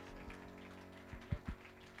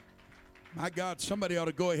My God, somebody ought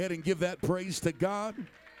to go ahead and give that praise to God.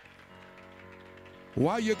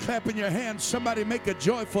 While you're clapping your hands, somebody make a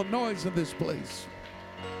joyful noise in this place.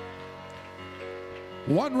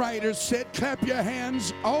 One writer said, clap your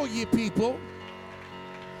hands, all ye people,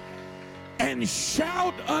 and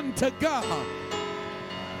shout unto God.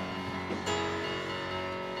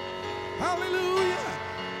 Hallelujah.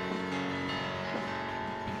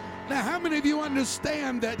 Now, how many of you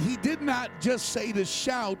understand that he did not just say to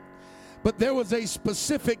shout, but there was a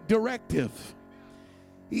specific directive?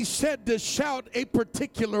 He said to shout a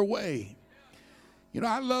particular way. You know,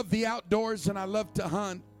 I love the outdoors and I love to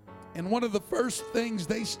hunt. And one of the first things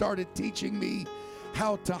they started teaching me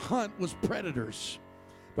how to hunt was predators.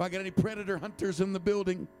 Do I got any predator hunters in the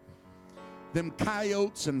building? Them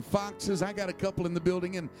coyotes and foxes, I got a couple in the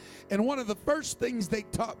building. And one of the first things they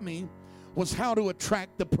taught me was how to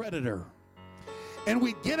attract the predator. And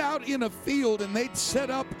we'd get out in a field and they'd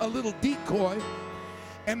set up a little decoy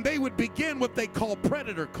and they would begin what they call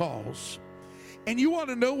predator calls. And you want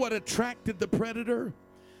to know what attracted the predator?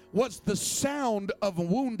 Was the sound of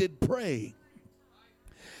wounded prey.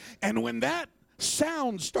 And when that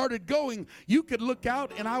sound started going, you could look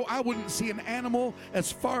out and I wouldn't see an animal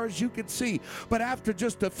as far as you could see. But after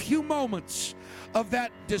just a few moments of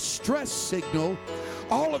that distress signal,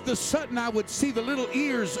 all of a sudden I would see the little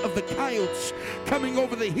ears of the coyotes coming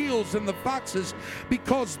over the hills and the foxes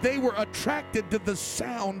because they were attracted to the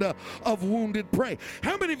sound of wounded prey.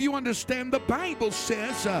 How many of you understand the Bible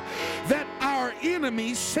says that our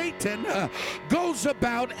enemy Satan goes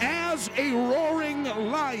about as a roaring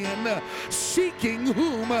lion seeking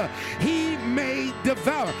whom he may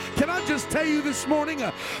devour? Can I just tell you this morning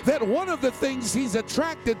that one of the things he's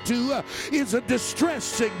attracted to is a distress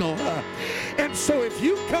signal. And so if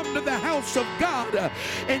you come to the house of God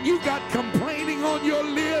and you got complaining on your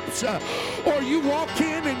lips, or you walk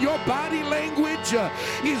in and your body language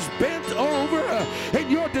is bent over and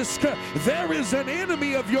you're discouraged, there is an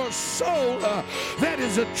enemy of your soul that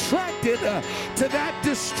is attracted to that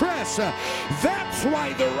distress. That's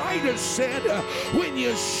why the writer said, when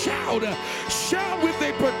you shout, shout with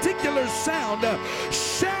a particular sound,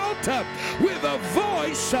 shout with a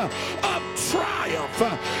voice of triumph.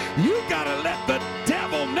 You gotta let the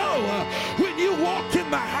devil know when you walk in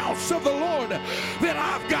the house of the Lord that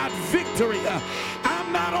I've got victory.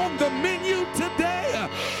 I'm not on the menu today.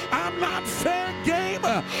 I'm not fair game,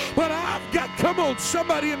 but I've got, come on,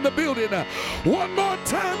 somebody in the building. One more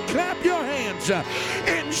time, clap your hands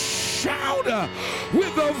and shout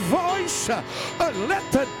with a voice.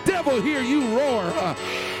 Let the devil hear you roar.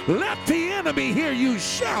 Let the enemy hear you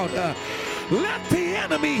shout. Let the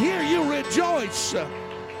enemy hear you rejoice.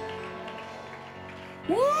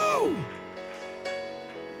 Woo!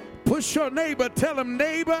 Push your neighbor, tell him,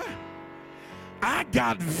 neighbor, I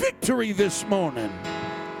got victory this morning.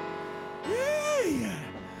 Yeah.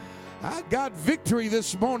 I got victory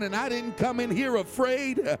this morning. I didn't come in here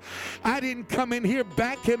afraid. I didn't come in here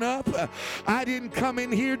backing up. I didn't come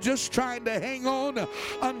in here just trying to hang on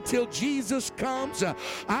until Jesus comes.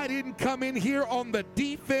 I didn't come in here on the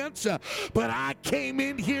defense, but I came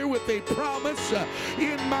in here with a promise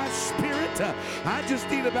in my spirit. I just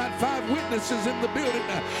need about 5 witnesses in the building.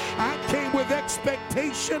 I came with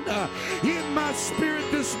expectation in my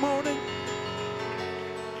spirit this morning.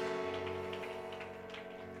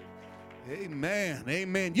 Amen.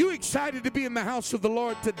 Amen. You excited to be in the house of the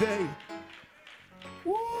Lord today?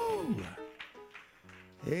 Woo.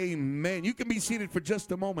 Amen. You can be seated for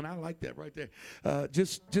just a moment. I like that right there.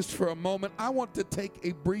 Just for a moment. I want to take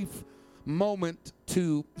a brief moment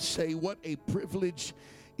to say what a privilege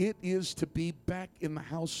it is to be back in the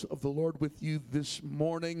house of the Lord with you this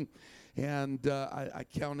morning. And I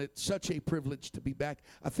count it such a privilege to be back.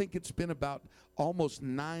 I think it's been about almost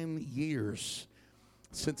 9 years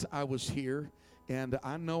since I was here, and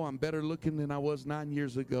I know I'm better looking than I was 9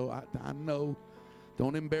 years ago. I know.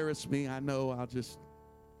 Don't embarrass me. I know. I'm just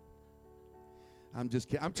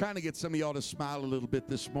kidding. I'm trying to get some of y'all to smile a little bit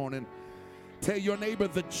this morning. Tell your neighbor,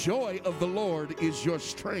 the joy of the Lord is your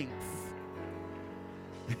strength.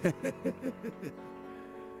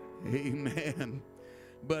 Amen.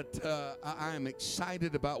 But I am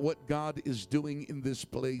excited about what God is doing in this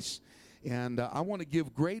place, and I want to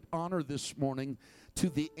give great honor this morning to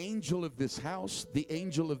the angel of this house, the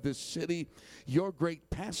angel of this city, your great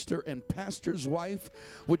pastor and pastor's wife.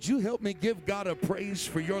 Would you help me give God a praise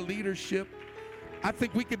for your leadership? I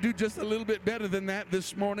think we could do just a little bit better than that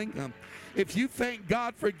this morning. If you thank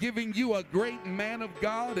God for giving you a great man of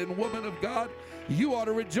God and woman of God, you ought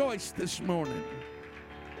to rejoice this morning.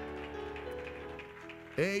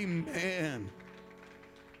 Amen.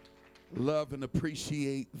 love and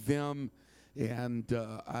appreciate them. And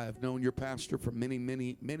I've known your pastor for many,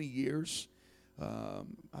 many, many years.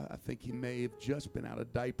 I think he may have just been out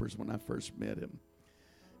of diapers when I first met him.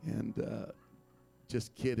 And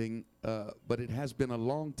just kidding. But it has been a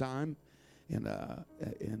long time. And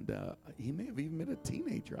he may have even been a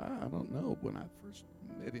teenager. I don't know when I first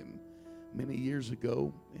met him many years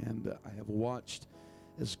ago. And I have watched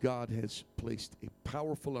as God has placed a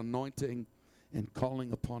powerful anointing and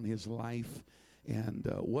calling upon his life.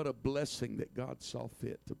 And what a blessing that God saw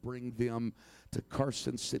fit to bring them to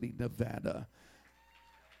Carson City, Nevada,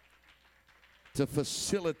 to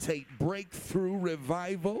facilitate breakthrough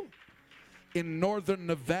revival in northern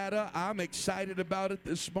Nevada. I'm excited about it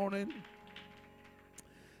this morning.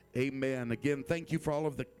 Amen. Again, thank you for all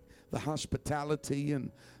of the hospitality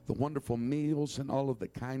and the wonderful meals and all of the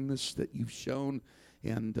kindness that you've shown.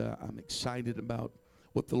 And I'm excited about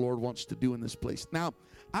what the Lord wants to do in this place. Now,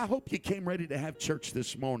 I hope you came ready to have church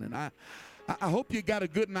this morning. I hope you got a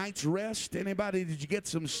good night's rest. Anybody, did you get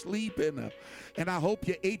some sleep? And I hope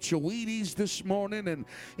you ate your Wheaties this morning. And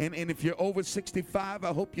if you're over 65,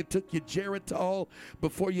 I hope you took your Geritol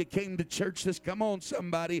before you came to church. Come on,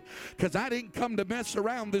 somebody, because I didn't come to mess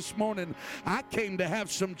around this morning. I came to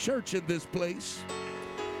have some church in this place.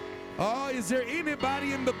 Oh, is there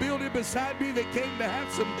anybody in the building beside me that came to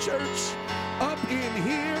have some church? Up in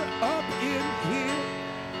here, up in here.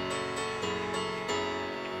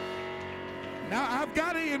 Now, I've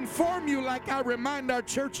got to inform you, like I remind our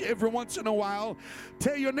church every once in a while,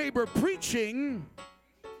 tell your neighbor, preaching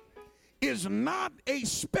is not a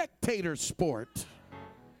spectator sport.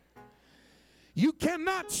 You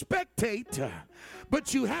cannot spectate,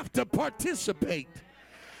 but you have to participate.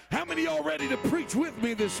 How many of y'all ready to preach with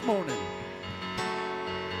me this morning?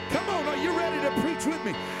 Come on, are you ready to preach with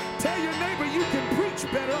me? Tell your neighbor you can preach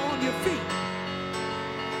better on your feet.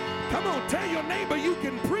 Come on, tell your neighbor you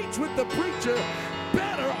can preach with the preacher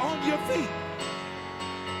better on your feet.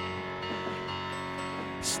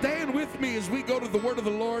 Stand with me as we go to the word of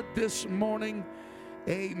the Lord this morning.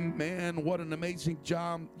 Amen. What an amazing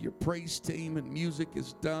job your praise team and music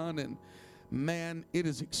has done. And man, it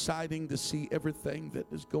is exciting to see everything that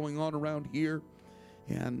is going on around here.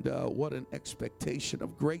 And what an expectation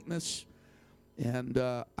of greatness. And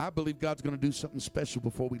I believe God's going to do something special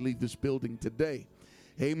before we leave this building today.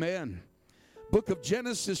 Amen. Book of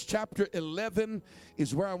Genesis chapter 11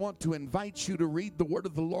 is where I want to invite you to read the word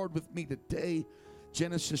of the Lord with me today.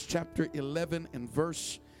 Genesis chapter 11 and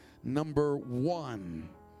verse number 1.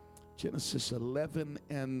 Genesis 11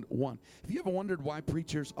 and 1. Have you ever wondered why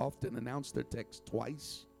preachers often announce their text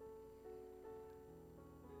twice?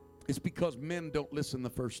 It's because men don't listen the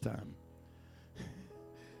first time.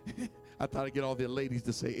 I thought I'd get all the ladies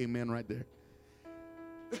to say amen right there.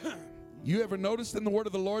 You ever noticed in the word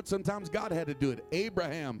of the Lord, sometimes God had to do it.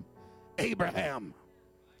 Abraham. He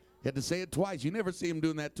had to say it twice. You never see him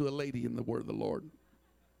doing that to a lady in the word of the Lord.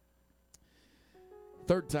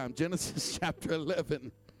 Third time, Genesis chapter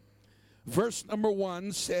 11. Verse number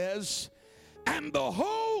 1 says, and the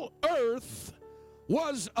whole earth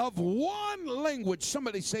was of one language.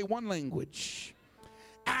 Somebody say one language.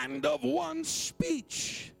 And of one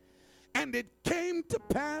speech. And it came to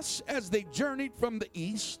pass as they journeyed from the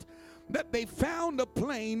east that they found a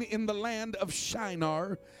plain in the land of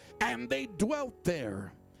Shinar, and they dwelt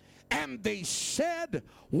there. And they said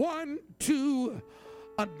one to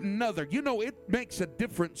another. You know, it makes a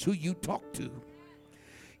difference who you talk to.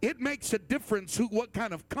 It makes a difference what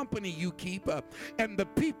kind of company you keep and the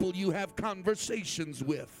people you have conversations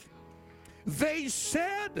with. They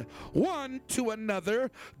said one to another,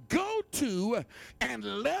 go to and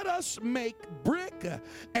let us make brick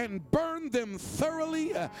and burn them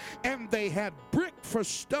thoroughly. And they had brick for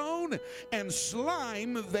stone and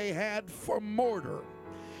slime they had for mortar.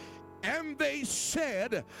 And they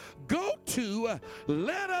said, go to,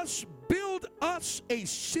 let us build us a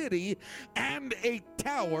city and a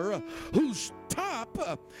tower whose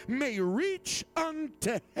top may reach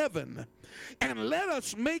unto heaven. And let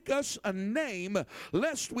us make us a name,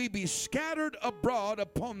 lest we be scattered abroad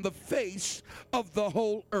upon the face of the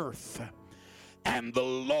whole earth. And the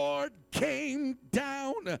Lord came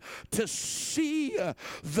down to see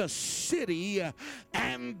the city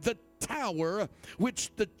and the tower which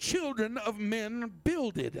the children of men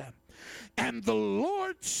builded. And the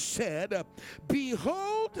Lord said,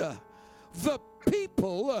 behold, the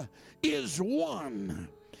people is one,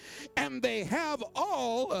 and they have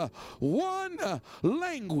all one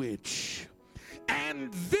language.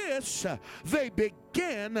 And this they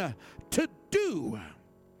began to do.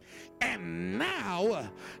 And now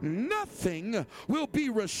nothing will be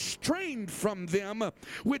restrained from them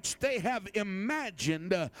which they have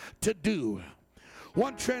imagined to do.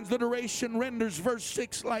 One transliteration renders verse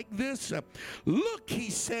 6 like this. Look, he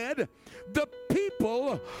said, the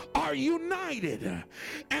people are united,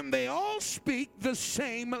 and they all speak the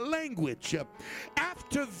same language.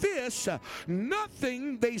 After this,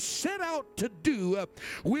 nothing they set out to do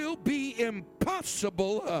will be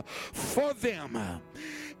impossible for them.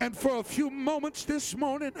 And for a few moments this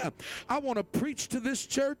morning, I want to preach to this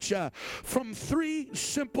church from three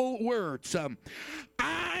simple words.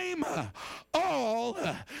 I'm all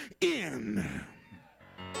in.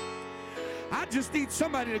 I just need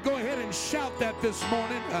somebody to go ahead and shout that this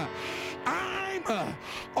morning. I'm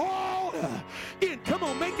all in. Come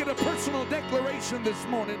on, make it a personal declaration this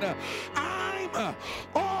morning. I'm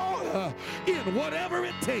all in. Whatever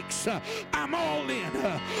it takes, I'm all in.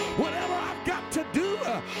 Whatever I've got to do,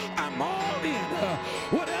 I'm all in.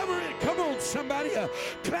 Whatever it, come on, somebody,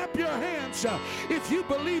 clap your hands if you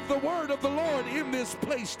believe the word of the Lord in this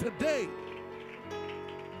place today.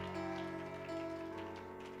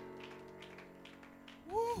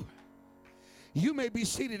 Woo. You may be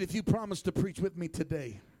seated if you promise to preach with me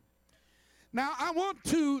today. Now, I want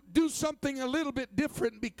to do something a little bit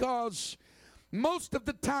different because most of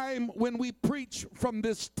the time when we preach from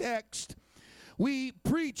this text, we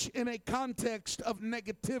preach in a context of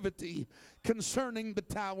negativity concerning the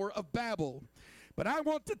Tower of Babel. But I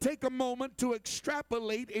want to take a moment to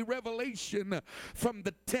extrapolate a revelation from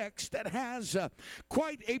the text that has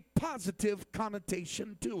quite a positive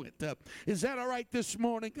connotation to it. Is that all right this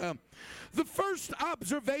morning? The first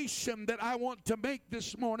observation that I want to make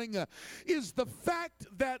this morning is the fact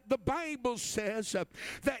that the Bible says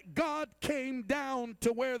that God came down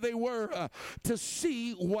to where they were to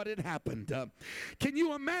see what had happened. Can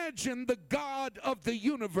you imagine the God of the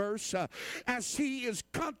universe as he is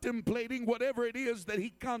contemplating whatever it is that he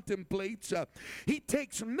contemplates? He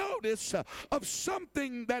takes notice of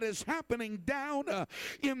something that is happening down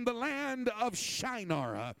in the land of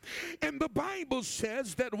Shinar. And the Bible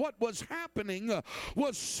says that what was happening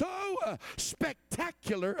was so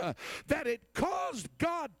spectacular that it caused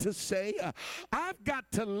God to say, I've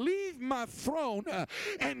got to leave my throne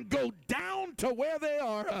and go down to where they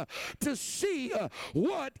are to see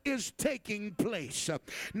what is taking place.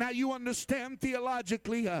 Now you understand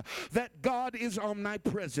theologically that God is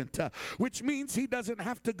omnipresent, which means he doesn't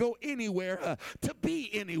have to go anywhere to be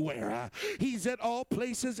anywhere. He's at all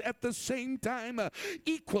places at the same time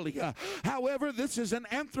equally. However, this is an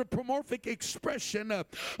anthropomorphic expression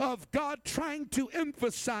of God trying to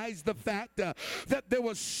emphasize the fact that there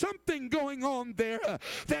was something going on there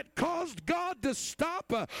that caused God to stop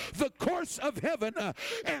the course of heaven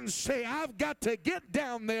and say, I've got to get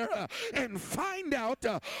down there and find out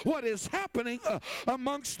what is happening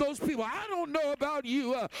amongst those people. I don't know about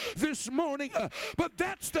you this morning, but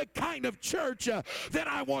that's the kind of church that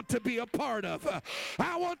I want to be a part of.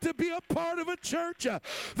 I want to be a part of a church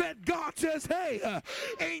that God says, hey,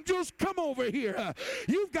 angels, come over here.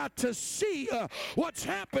 You've got to see what's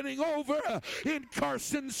happening over in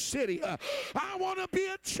Carson City. I want to be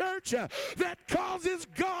a church that causes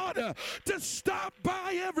God to stop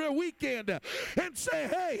by every weekend and say,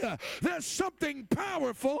 hey, there's something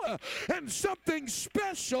powerful and something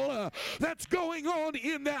special that's going on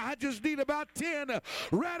in there. I just need about 10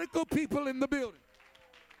 radical people in the building.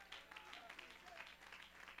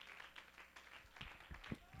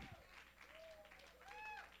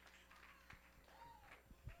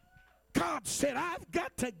 God said, I've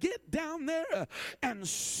got to get down there and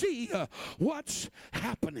see what's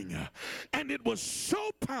happening. And it was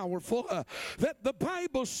so powerful that the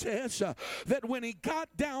Bible says that when he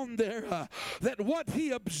got down there, that what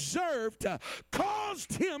he observed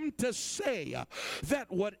caused him to say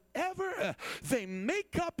that whatever they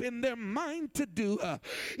make up in their mind to do,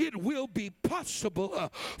 it will be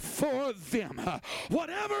possible for them.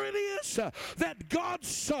 Whatever it is that God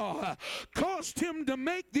saw caused him to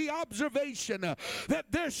make the observation that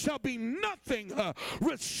there shall be nothing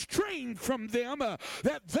restrained from them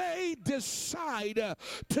that they decide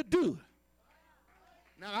to do.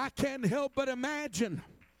 Now, I can't help but imagine.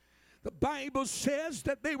 The Bible says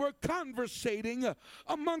that they were conversating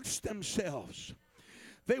amongst themselves.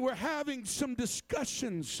 They were having some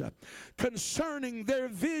discussions concerning their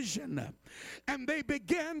vision, and they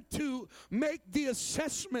began to make the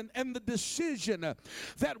assessment and the decision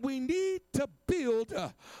that we need to build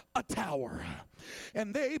a tower.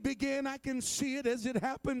 And they begin, I can see it as it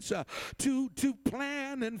happens, to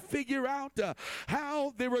plan and figure out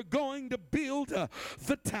how they were going to build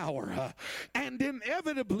the tower. And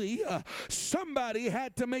inevitably, somebody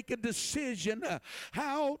had to make a decision,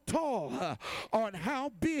 how tall or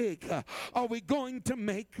how big are we going to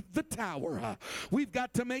make the tower? We've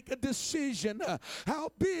got to make a decision how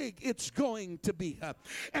big it's going to be.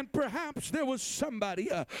 And perhaps there was somebody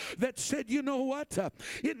that said, you know what?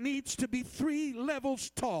 It needs to be 3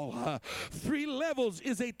 levels tall. 3 levels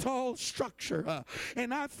is a tall structure.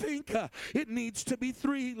 And I think it needs to be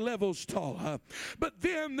 3 levels tall. But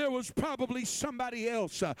then there was probably somebody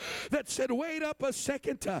else that said, wait up a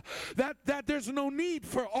second, that there's no need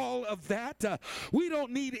for all of that. We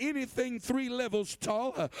don't need anything 3 levels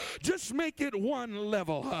tall. Just make it 1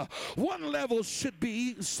 level. 1 level should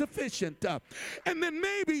be sufficient. And then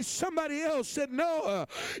maybe somebody else said, no,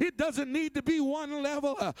 it doesn't need to be 1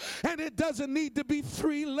 level, and it doesn't need to be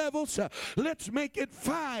 3 levels. Let's make it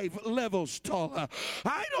 5 levels tall.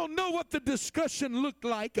 I don't know what the discussion looked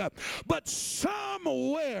like, but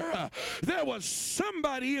somewhere there was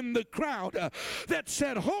somebody in the crowd that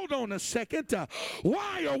said, hold on a second,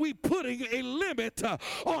 why are we putting a limit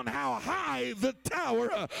on how high the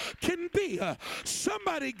tower can be?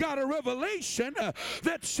 Somebody got a revelation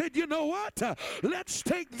that said, you know what, let's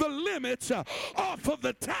take the limits off of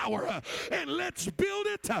the tower and let's build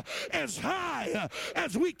it as high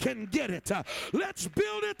as we can get it. Let's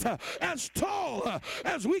build it as tall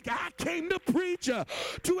as we can. I came to preach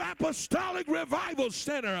to Apostolic Revival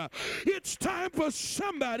Center. It's time for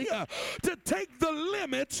somebody to take the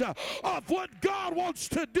limits of what God wants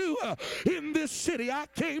to do in this city. I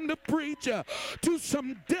came to preach to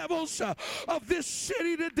some devils of this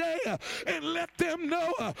city today and let them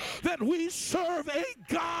know that we serve a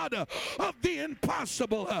God of the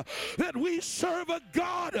impossible, that we serve a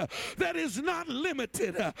God that is not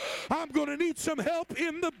limited. I'm going to need some help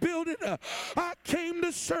in the building. I came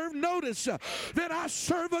to serve. Notice that I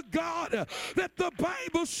serve a God that the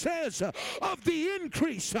Bible says of the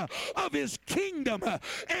increase of his kingdom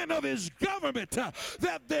and of his government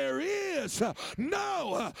that there is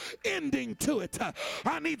no ending to it.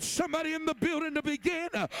 I need somebody in the building to begin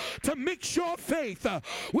to mix your faith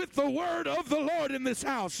with the word of the Lord in this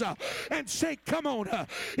house and say, come on,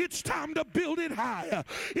 it's time to build it high.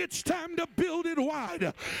 It's time to build it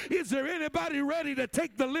wide. Is there anybody ready to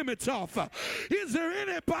take the limits off? Is there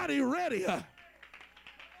anybody ready?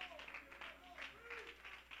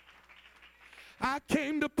 I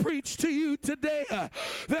came to preach to you today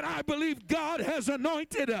that I believe God has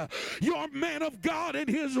anointed your man of God and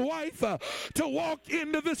his wife to walk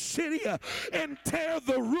into the city and tear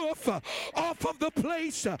the roof off of the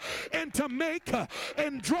place and to make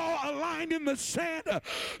and draw a line in the sand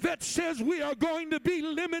that says we are going to be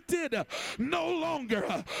limited no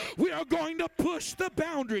longer. We are going to push the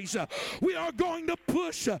boundaries. We are going to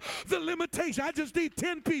push the limitation. I just need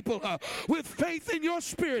 10 people with faith in your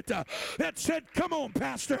spirit that said, come on,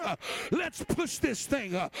 Pastor, let's push this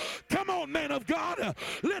thing. Come on, man of God,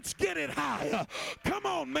 let's get it high. Come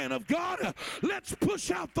on, man of God, let's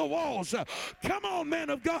push out the walls. Come on, man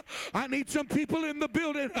of God. I need some people in the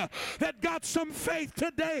building that got some faith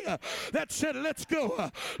today that said, let's go,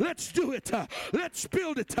 let's do it, let's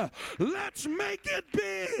build it, let's make it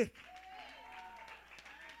big.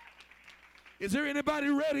 Is there anybody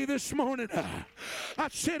ready this morning? I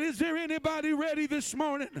said, is there anybody ready this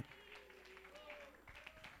morning?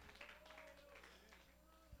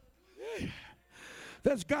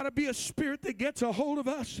 There's got to be a spirit that gets a hold of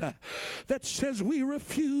us that says we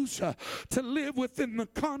refuse to live within the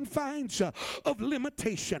confines of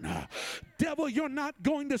limitation. Devil, you're not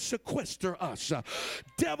going to sequester us.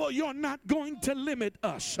 Devil, you're not going to limit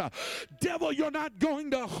us. Devil, you're not going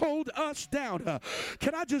to hold us down.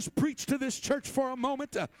 Can I just preach to this church for a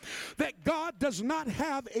moment that God does not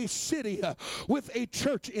have a city with a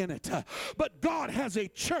church in it, but God has a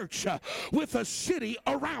church with a city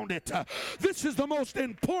around it. This is the most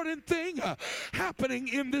important thing happening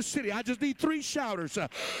in this city. I just need 3 shouters.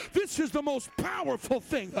 This is the most powerful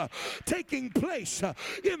thing taking place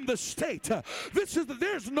in the state.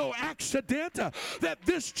 There's no accident that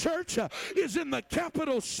this church is in the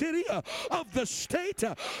capital city of the state.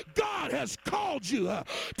 God has called you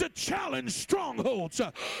to challenge strongholds.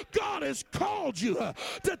 God has called you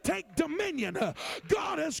to take dominion.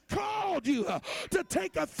 God has called you to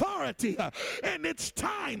take authority, and it's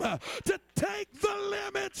time to take the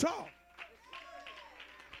limits off.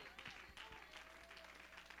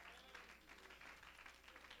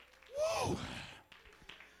 Whoa.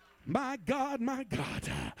 My God,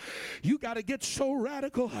 You got to get so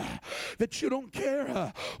radical that you don't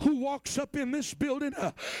care who walks up in this building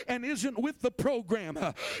and isn't with the program.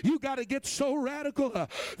 You got to get so radical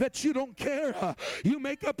that you don't care. You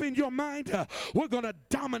make up in your mind, we're going to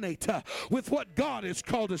dominate with what God has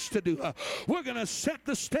called us to do. We're going to set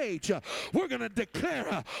the stage. We're going to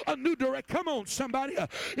declare a new direction. Come on, somebody.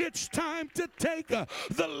 It's time to take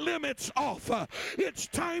the limits off. It's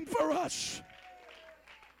time for us.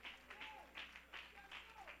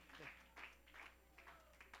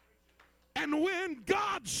 And when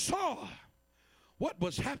God saw what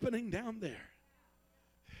was happening down there,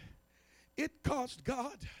 it caused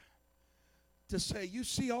God to say, you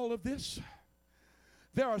see all of this?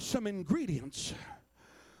 There are some ingredients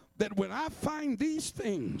that when I find these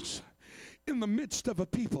things in the midst of a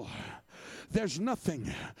people, there's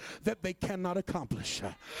nothing that they cannot accomplish.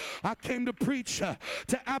 I came to preach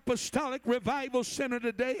to Apostolic Revival Center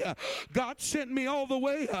today. God sent me all the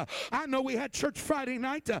way. I know we had church Friday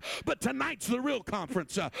night, but tonight's the real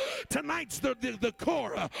conference. Tonight's the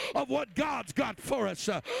core of what God's got for us.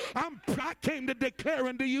 I came to declare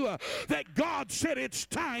unto you that God said it's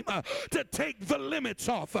time to take the limits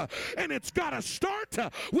off. And it's got to start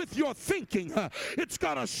with your thinking. It's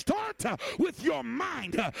got to start with your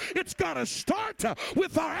mind. It's got to start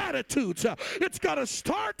with our attitudes. It's got to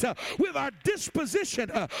start with our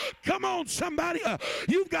disposition. Come on, somebody.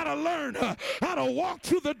 You've got to learn how to walk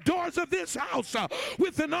through the doors of this house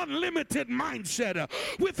with an unlimited mindset,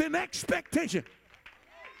 with an expectation.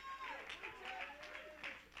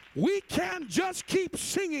 We can't just keep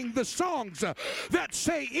singing the songs that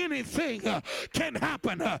say anything can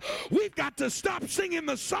happen. We've got to stop singing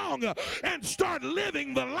the song and start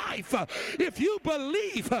living the life. If you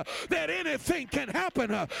believe that anything can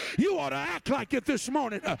happen, you ought to act like it this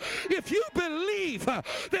morning. If you believe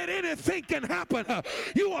that anything can happen,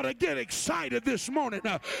 you ought to get excited this morning.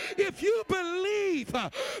 If you believe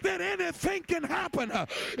that anything can happen,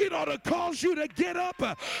 it ought to cause you to get up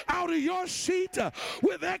out of your seat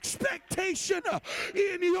with expectation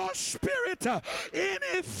in your spirit.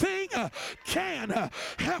 Anything can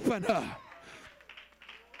happen.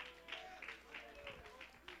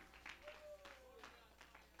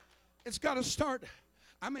 It's got to start.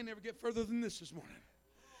 I may never get further than this morning.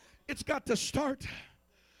 It's got to start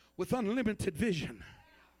with unlimited vision.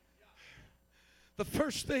 The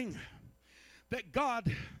first thing that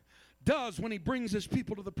God does when he brings his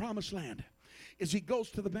people to the promised land is he goes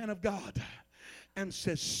to the man of God and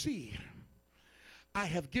says, see, I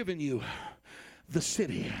have given you the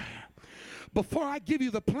city. Before I give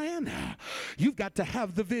you the plan, you've got to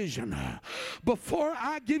have the vision. Before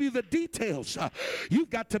I give you the details, you've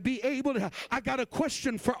got to be able to. I got a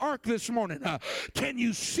question for Ark this morning. Can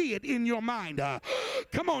you see it in your mind?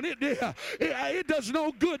 Come on, it does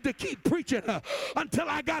no good to keep preaching until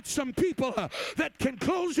I got some people that can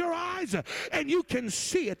close your eyes and you can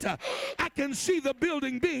see it. I can see the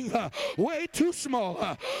building being way too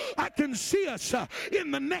small. I can see us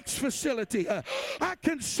in the next facility. I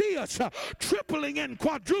can see us tripling and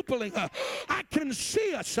quadrupling. I can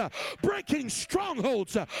see us breaking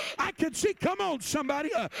strongholds. I can see, come on somebody,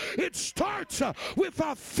 it starts with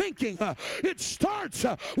our thinking. It starts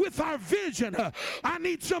with our vision. I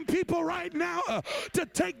need some people right now to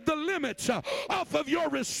take the limits off of your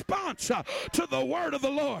response to the word of the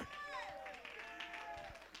Lord.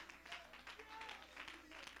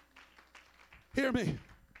 Hear me.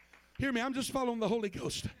 Hear me. I'm just following the Holy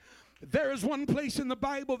Ghost. There is one place in the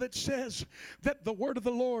Bible that says that the word of the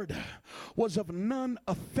Lord was of none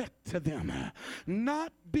effect to them,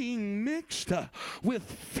 not being mixed with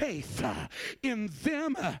faith in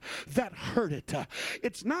them that heard it.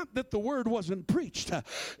 It's not that the word wasn't preached.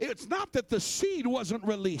 It's not that the seed wasn't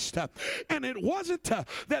released. And it wasn't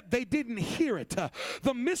that they didn't hear it.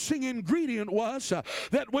 The missing ingredient was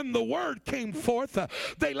that when the word came forth,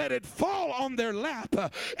 they let it fall on their lap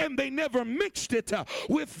and they never mixed it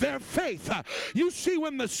with their faith. You see,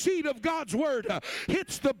 when the seed of God's word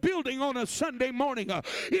hits the building on a Sunday morning,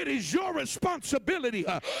 it is your responsibility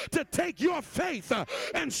to take your faith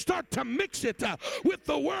and start to mix it with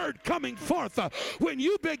the word coming forth. When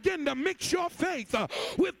you begin to mix your faith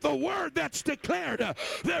with the word that's declared,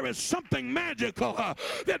 there is something magical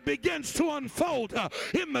that begins to unfold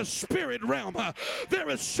in the spirit realm. There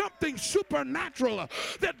is something supernatural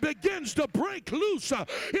that begins to break loose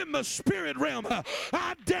in the spirit realm.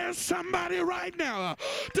 I dare somebody right now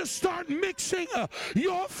to start mixing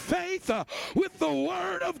your faith with the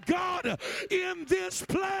word of God in this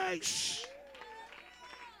place.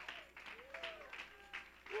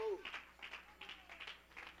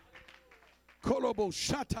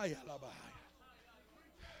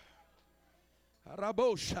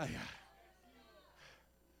 Raboshaya.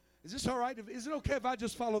 Is this all right? Is it okay if I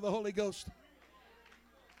just follow the Holy Ghost?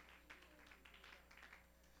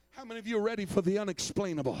 How many of you are ready for the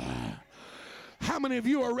unexplainable? How many of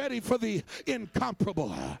you are ready for the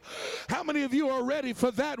incomparable? How many of you are ready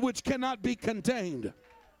for that which cannot be contained?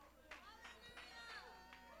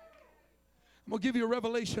 I'm going to give you a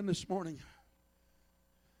revelation this morning.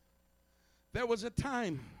 There was a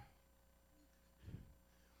time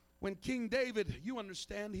when King David, you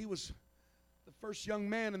understand, he was the first young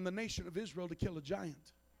man in the nation of Israel to kill a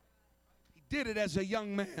giant. He did it as a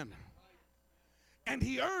young man. And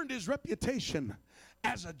he earned his reputation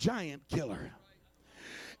as a giant killer.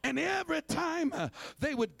 And every time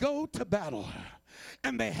they would go to battle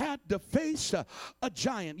and they had to face a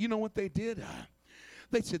giant, you know what they did?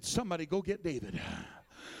 They said, somebody go get David.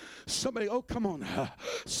 Somebody, oh, come on.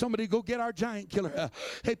 Somebody go get our giant killer.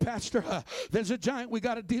 Hey, Pastor, there's a giant we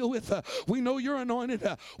got to deal with. We know you're anointed.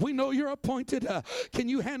 We know you're appointed. Can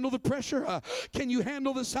you handle the pressure? Can you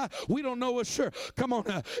handle this? We don't know. Sure. Come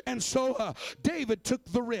on. And so David took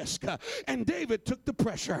the risk. And David took the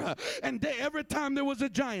pressure. And every time there was a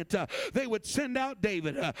giant, they would send out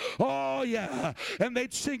David. Oh, yeah. And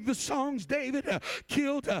they'd sing the songs. David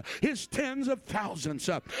killed his tens of thousands.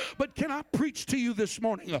 But can I preach to you this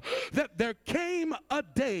morning? That there came a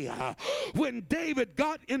day when David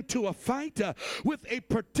got into a fight with a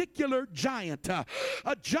particular giant, a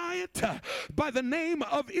giant by the name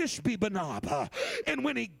of Ishbi-Benob. And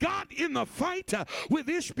when he got in the fight with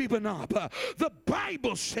Ishbi-Benob, the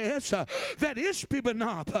Bible says that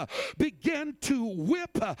Ishbi-Benob began to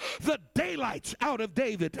whip the daylights out of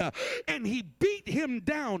David, and he beat him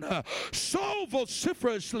down so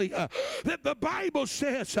vociferously that the Bible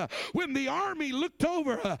says when the army looked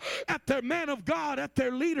over at their man of God, at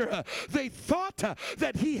their leader, they thought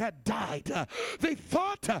that he had died. They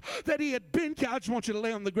thought that he had been killed. I just want you to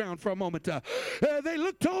lay on the ground for a moment. They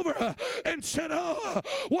looked over and said, oh,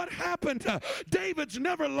 what happened? David's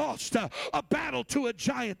never lost a battle to a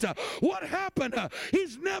giant. What happened?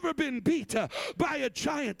 He's never been beat by a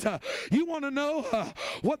giant. You want to know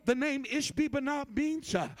what the name Ishbi-Benob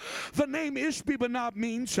means? The name Ishbi-Benob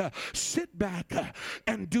means sit back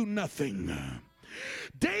and do nothing.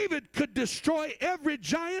 David could destroy every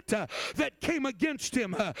giant that came against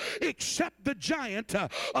him except the giant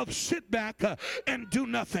of sit back and do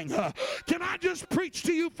nothing. Can I just preach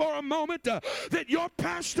to you for a moment that your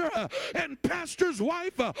pastor and pastor's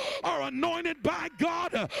wife are anointed by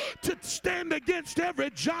God to stand against every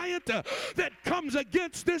giant that comes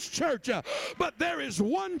against this church. But there is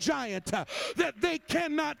one giant that they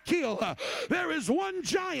cannot kill. There is one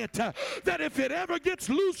giant that if it ever gets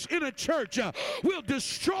loose in a church will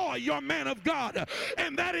destroy your man of God,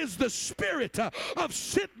 and that is the spirit of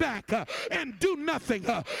sit back and do nothing.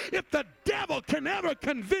 If the devil can ever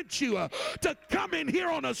convince you to come in here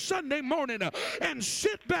on a Sunday morning and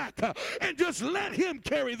sit back and just let him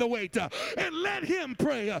carry the weight and let him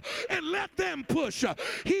pray and let them push,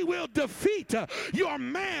 he will defeat your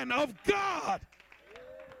man of God.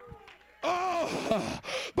 Oh,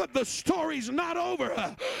 but the story's not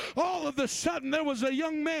over. All of a sudden, there was a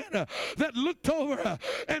young man that looked over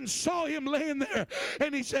and saw him laying there,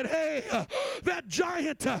 and he said, hey, that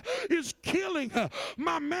giant is killing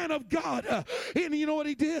my man of God. And you know what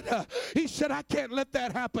he did? He said, I can't let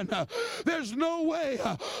that happen. There's no way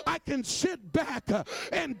I can sit back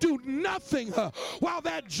and do nothing while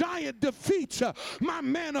that giant defeats my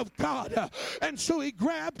man of God. And so he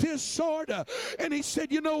grabbed his sword and he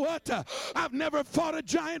said, you know what? I've never fought a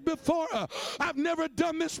giant before. I've never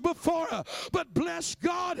done this before. But bless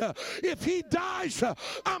God, if he dies,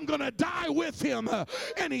 I'm going to die with him.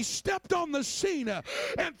 And he stepped on the scene.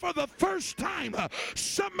 And for the first time,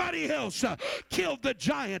 somebody else killed the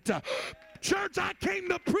giant. Church, I came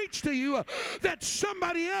to preach to you that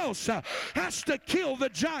somebody else has to kill the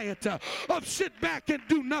giant of sit back and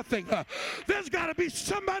do nothing. There's got to be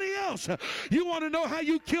somebody else. You want to know how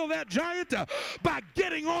you kill that giant? By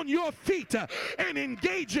getting on your feet and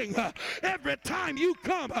engaging every time you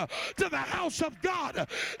come to the house of God.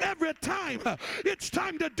 Every time it's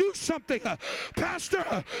time to do something.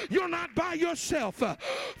 Pastor, you're not by yourself.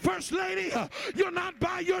 First Lady, you're not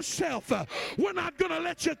by yourself. We're not going to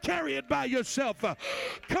let you carry it by yourself.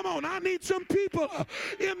 Come on, I need some people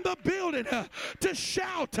in the building to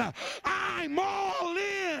shout, I'm all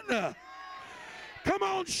in. Come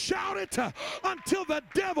on, shout it until the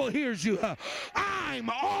devil hears you. I'm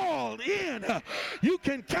all in. You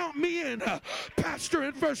can count me in, Pastor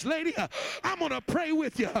and First Lady. I'm going to pray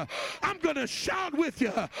with you. I'm going to shout with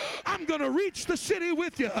you. I'm going to reach the city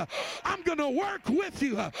with you. I'm going to work with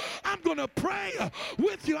you. I'm going to pray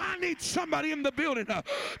with you. I need somebody in the building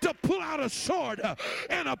to pull out a sword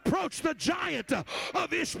and approach the giant of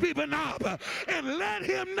Ishbi-Benob and let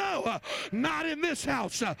him know, not in this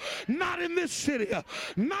house, not in this city,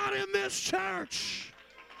 not in this church.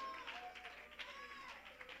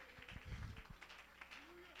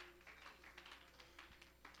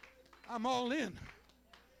 I'm all in.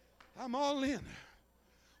 I'm all in.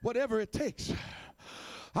 Whatever it takes.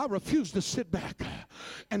 I refuse to sit back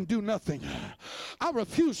and do nothing. I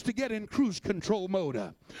refuse to get in cruise control mode.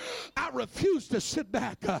 I refuse to sit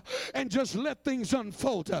back and just let things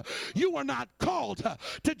unfold. You are not called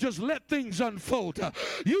to just let things unfold.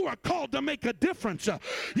 You are called to make a difference.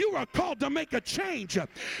 You are called to make a change.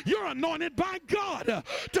 You're anointed by God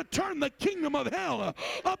to turn the kingdom of hell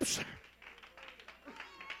upside.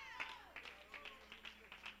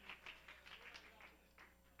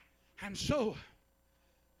 And so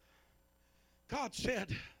God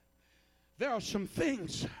said, there are some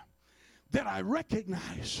things that I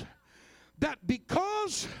recognize that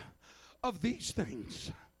because of these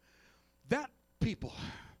things, that people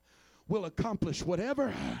will accomplish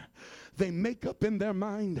whatever they make up in their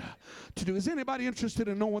mind to do. Is anybody interested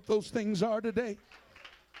in knowing what those things are today?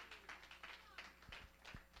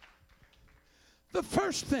 The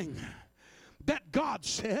first thing that God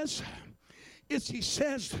says is He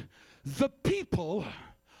says, the people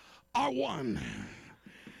are one.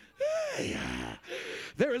 Hey.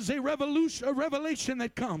 There is a revelation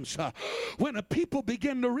that comes when a people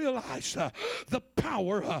begin to realize the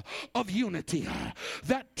power of unity.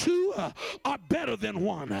 That two are better than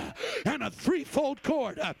one. And a threefold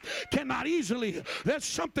cord cannot easily. That's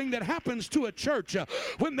something that happens to a church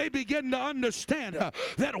when they begin to understand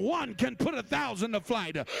that one can put 1,000 to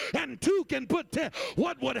flight and two can put 10.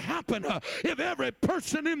 What would happen if every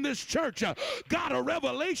person in this church got a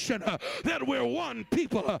revelation that we're one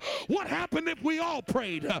people? What happened if we all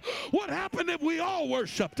prayed? What happened if we all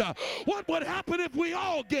worshiped? What would happen if we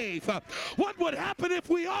all gave? What would happen if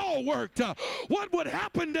we all worked? What would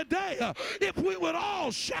happen today if we would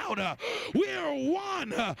all shout, we're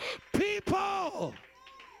one people?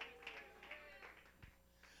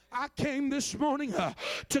 I came this morning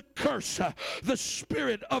to curse the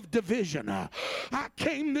spirit of division. I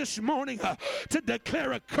came this morning to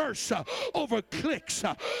declare a curse over cliques.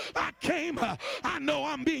 I know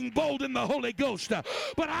I'm being bold in the Holy Ghost,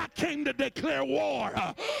 but I came to declare war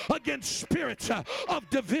against spirits of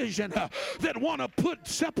division that want to put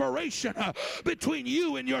separation between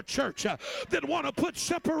you and your church, that want to put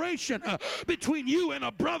separation between you and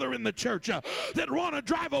a brother in the church, that want to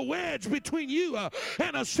drive a wedge between you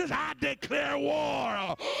and a sister. I declare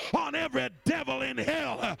war on every devil in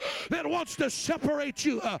hell that wants to separate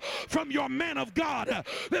you from your man of God,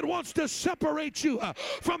 that wants to separate you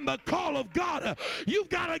from the call of God. You've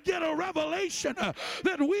got to get a revelation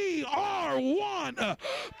that we are one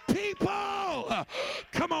people.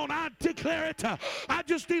 Come on, I declare it. I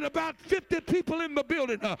just need about 50 people in the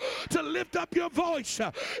building to lift up your voice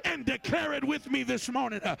and declare it with me this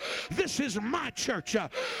morning. This is my church.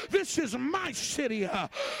 This is my city.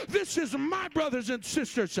 This is my brothers and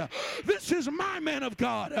sisters. This is my man of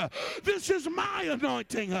God. This is my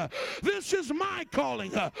anointing. This is my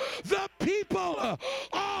calling. The people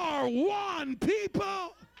are one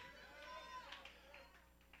people.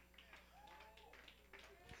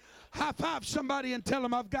 High five somebody and tell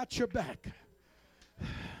them I've got your back.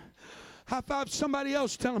 High five somebody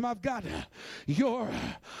else, tell them I've got your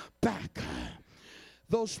back.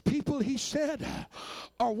 Those people, he said,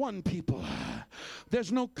 are one people.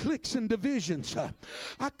 There's no cliques and divisions.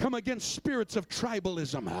 I come against spirits of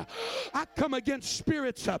tribalism. I come against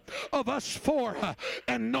spirits of us four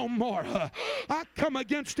and no more. I come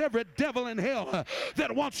against every devil in hell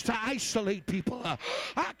that wants to isolate people.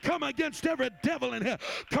 I come against every devil in hell.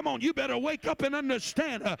 Come on, you better wake up and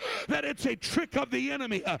understand that it's a trick of the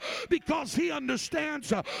enemy because he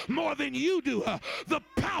understands more than you do the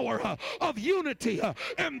power of unity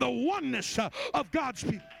and the oneness of God's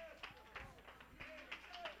people.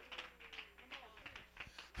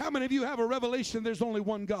 How many of you have a revelation there's only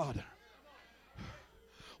one God?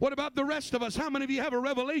 What about the rest of us? How many of you have a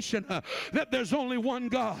revelation that there's only one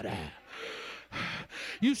God?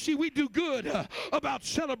 You see, we do good about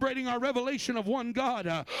celebrating our revelation of one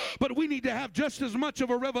God, but we need to have just as much of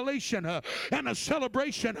a revelation and a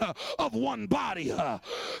celebration of one body.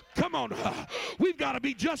 Come on, we've got to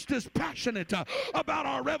be just as passionate about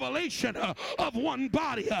our revelation of one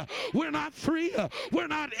body. We're not three, we're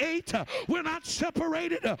not eight, we're not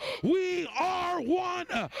separated. We are one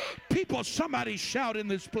people. Somebody shout in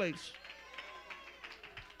this place.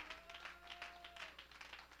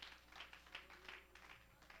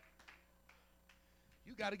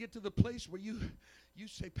 You got to get to the place where you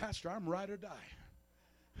say, Pastor, I'm ride or die.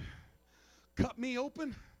 Cut me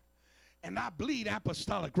open and I bleed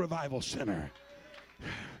Apostolic Revival Center.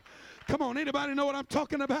 Come on, anybody know what I'm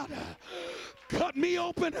talking about? Cut me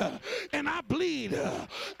open and I bleed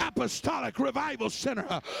Apostolic Revival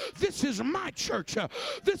Center. This is my church.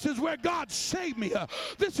 This is where God saved me.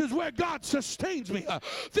 This is where God sustains me.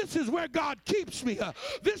 This is where God keeps me.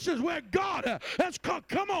 This is where God has come.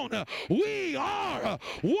 Come on, we are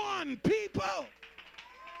one people.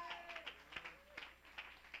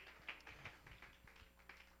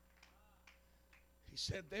 He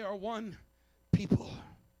said they are one people.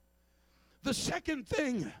 The second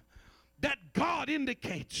thing that God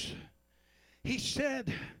indicates, he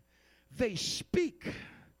said they speak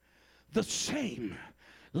the same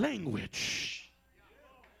language.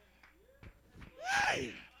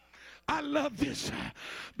 Hey, I love this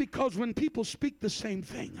because when people speak the same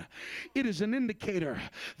thing, it is an indicator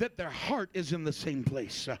that their heart is in the same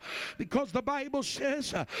place. Because the Bible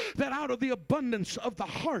says that out of the abundance of the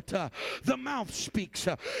heart, the mouth speaks.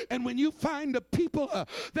 And when you find the people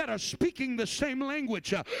that are speaking the same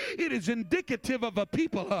language, it is indicative of a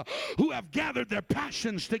people who have gathered their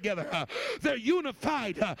passions together. They're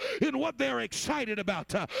unified in what they're excited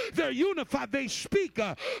about. They're unified. They speak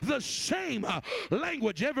the same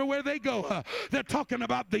language everywhere they go. They're talking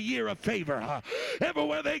about the year of favor.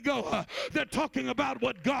 Everywhere they go, they're talking about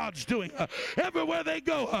what God's doing. Everywhere they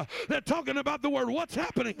go, they're talking about the word. What's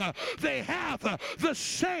happening? They have the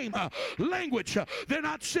same language. They're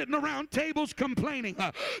not sitting around tables complaining.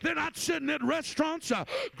 They're not sitting at restaurants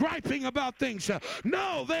griping about things.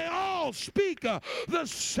 No, they all speak the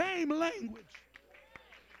same language.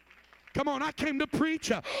 Come on, I came to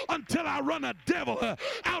preach until I run a devil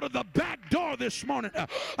out of the back door this morning.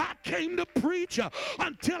 I came to preach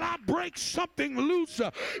until I break something loose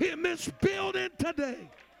in this building today.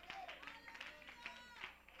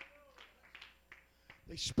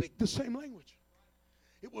 They speak the same language.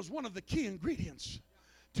 It was one of the key ingredients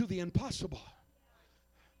to the impossible.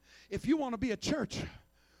 If you want to be a church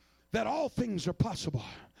that all things are possible,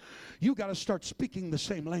 you got to start speaking the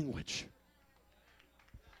same language.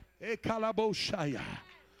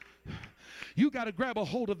 You got to grab a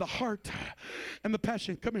hold of the heart and the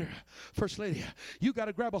passion. Come here, First Lady. You got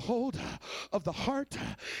to grab a hold of the heart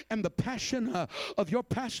and the passion of your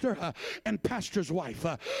pastor and pastor's wife.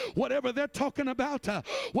 Whatever they're talking about,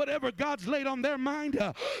 whatever God's laid on their mind,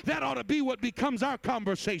 that ought to be what becomes our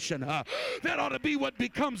conversation. That ought to be what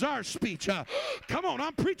becomes our speech. Come on,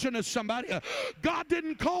 I'm preaching to somebody. God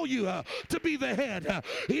didn't call you to be the head.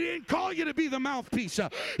 He didn't call you to be the mouthpiece.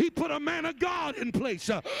 He put a man of God in place.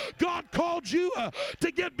 God called you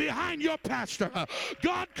to get behind your pastor.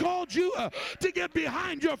 God called you to get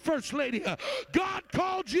behind your first lady. God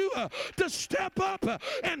called you to step up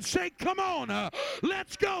and say, come on,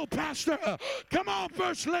 let's go, pastor. Come on,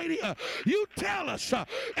 first lady. You tell us.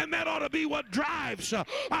 And that ought to be what drives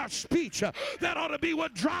our speech. That ought to be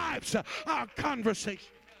what drives our conversation.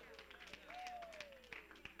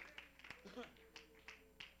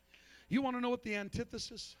 You want to know what the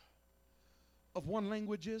antithesis of one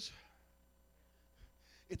language is?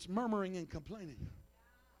 It's murmuring and complaining.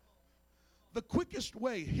 The quickest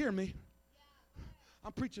way, hear me,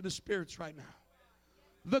 I'm preaching to spirits right now.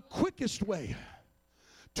 The quickest way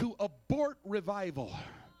to abort revival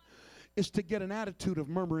is to get an attitude of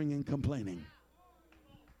murmuring and complaining.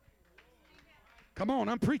 Come on,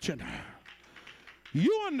 I'm preaching.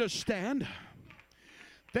 You understand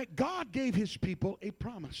that God gave his people a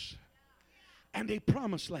promise and a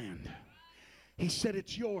promised land. He said,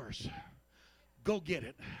 it's yours. Go get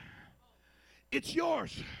it. It's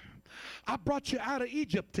yours. I brought you out of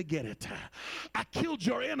Egypt to get it. I killed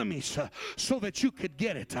your enemies so that you could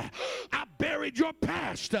get it. I buried your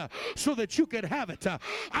past so that you could have it.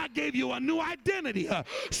 I gave you a new identity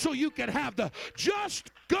so you could have just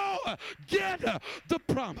go get the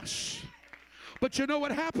promise. But you know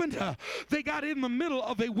what happened? They got in the middle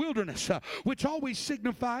of a wilderness, which always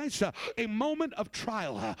signifies a moment of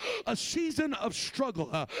trial, a season of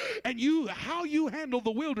struggle. And how you handle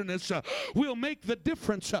the wilderness will make the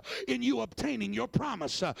difference in you obtaining your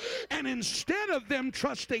promise. And instead of them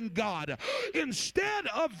trusting God, instead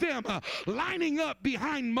of them lining up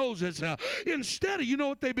behind Moses, instead of, you know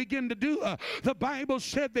what they begin to do? The Bible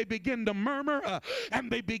said they begin to murmur and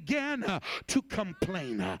they began to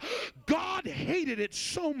complain. God hated it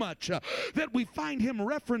so much that we find him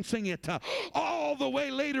referencing it all the way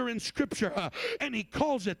later in Scripture, and he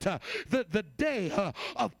calls it the day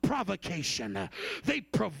of provocation. They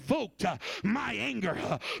provoked my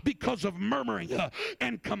anger because of murmuring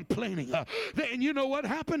and complaining. And you know what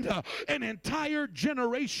happened? An entire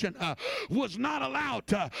generation was not allowed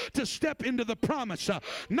to step into the promise,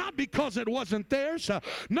 not because it wasn't theirs,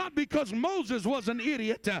 not because Moses was an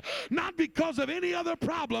idiot, not because of any other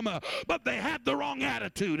problem, but they had the wrong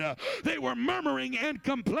attitude. They were murmuring and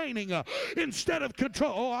complaining instead of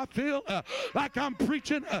control. Oh, I feel like I'm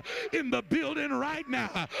preaching in the building right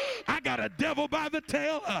now. I got a devil by the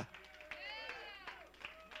tail.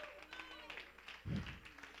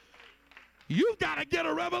 You've got to get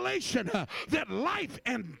a revelation that life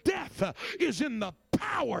and death is in the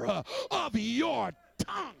power of your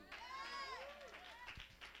tongue.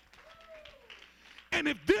 And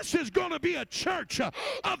if this is going to be a church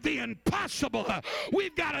of the impossible,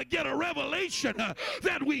 we've got to get a revelation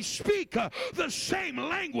that we speak the same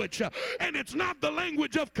language. And it's not the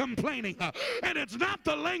language of complaining. And it's not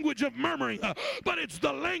the language of murmuring. But it's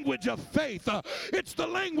the language of faith. It's the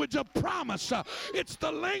language of promise. It's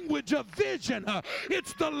the language of vision.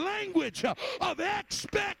 It's the language of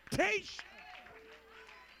expectation.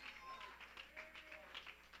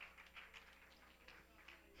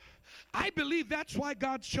 I believe that's why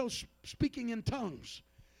God chose speaking in tongues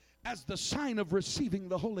as the sign of receiving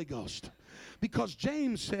the Holy Ghost. Because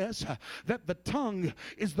James says that the tongue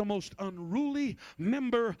is the most unruly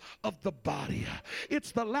member of the body.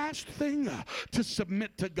 It's the last thing to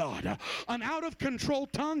submit to God. An out-of-control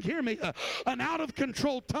tongue, hear me, an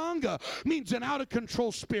out-of-control tongue means an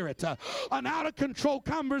out-of-control spirit. An out-of-control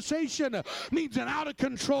conversation means an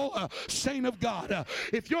out-of-control saint of God.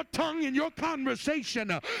 If your tongue in your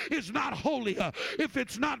conversation is not holy, if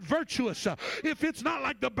it's not virtuous, if it's not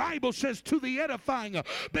like the Bible says to the edifying,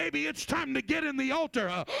 baby, it's time to get in the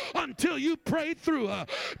altar until you pray through.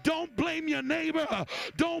 Don't blame your neighbor.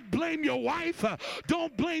 Don't blame your wife.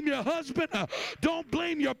 Don't blame your husband. Don't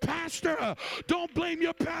blame your pastor. Don't blame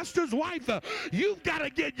your pastor's wife. You've got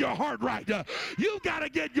to get your heart right. You've got to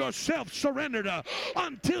get yourself surrendered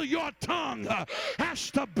until your tongue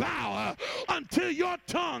has to bow, until your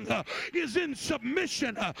tongue is in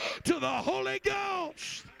submission to the Holy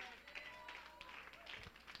Ghost.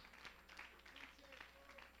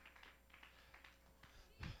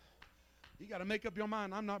 You got to make up your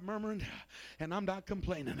mind. I'm not murmuring and I'm not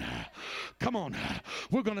complaining. Come on.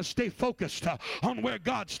 We're going to stay focused on where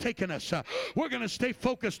God's taken us. We're going to stay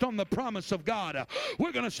focused on the promise of God.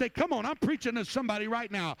 We're going to say, come on, I'm preaching to somebody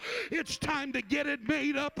right now. It's time to get it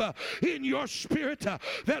made up in your spirit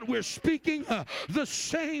that we're speaking the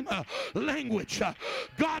same language.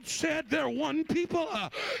 God said they're one people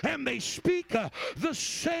and they speak the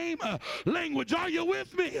same language. Are you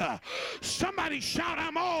with me? Somebody shout,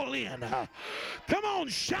 I'm all in. Come on,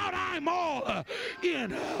 shout, I'm all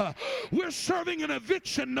in. We're serving an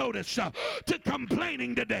eviction notice to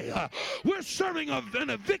complaining today. We're serving an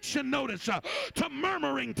eviction notice to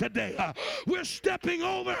murmuring today. We're stepping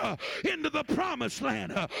over into the promised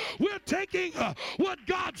land. We're taking what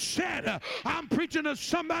God said. I'm preaching to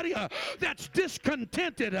somebody that's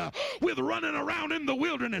discontented with running around in the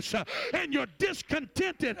wilderness, and you're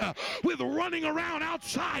discontented with running around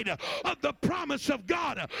outside of the promise of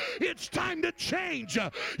God. It's time to change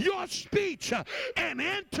your speech and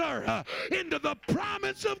enter into the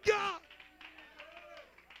promise of God.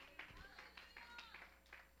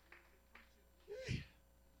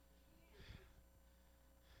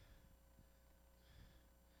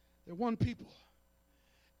 They're one people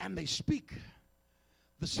and they speak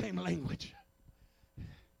the same language.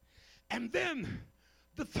 And then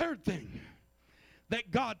the third thing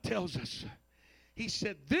that God tells us, he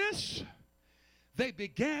said, this they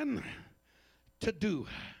began to do.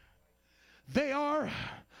 They are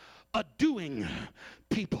a doing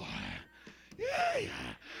people. Yeah.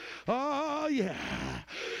 Oh, yeah.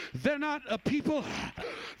 They're not a people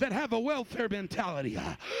that have a welfare mentality.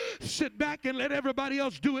 Sit back and let everybody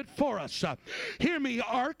else do it for us. Hear me,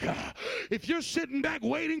 Ark. If you're sitting back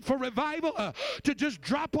waiting for revival to just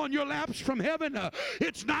drop on your laps from heaven,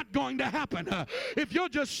 it's not going to happen. If you're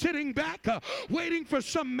just sitting back waiting for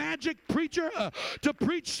some magic preacher to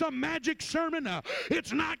preach some magic sermon,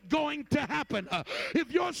 it's not going to happen.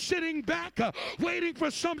 If you're sitting back waiting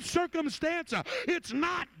for some circumstance, it's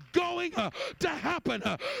not going to happen.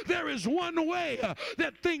 There is one way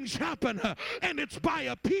that things happen, and it's by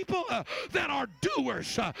a people that are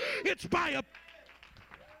doers. It's by a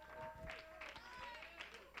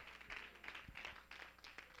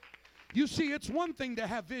You see, it's one thing to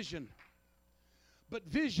have vision, but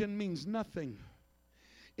vision means nothing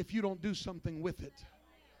if you don't do something with it.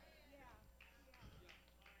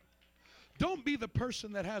 Don't be the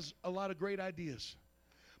person that has a lot of great ideas,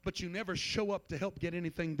 but you never show up to help get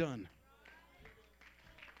anything done.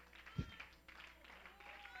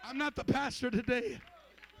 I'm not the pastor today.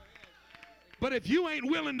 But if you ain't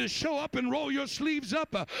willing to show up and roll your sleeves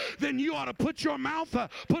up, then you ought to put your mouth,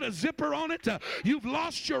 put a zipper on it. You've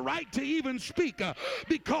lost your right to even speak.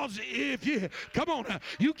 Because if you, come on,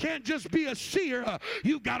 you can't just be a seer.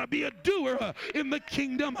 You got to be a doer in the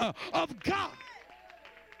kingdom of God.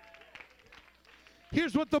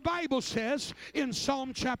 Here's what the Bible says in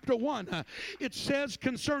Psalm chapter 1. It says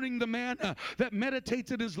concerning the man that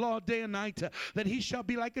meditates in his law day and night, that he shall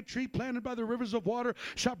be like a tree planted by the rivers of water,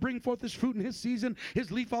 shall bring forth his fruit in his season. His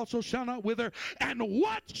leaf also shall not wither. And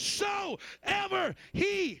whatsoever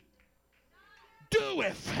he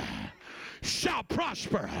doeth shall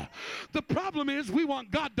prosper. The problem is we want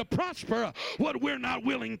God to prosper what we're not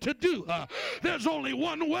willing to do. There's only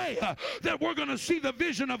one way that we're going to see the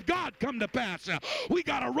vision of God come to pass. We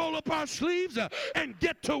got to roll up our sleeves and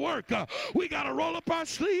get to work. We got to roll up our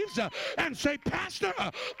sleeves and say, Pastor,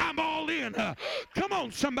 I'm all in. Come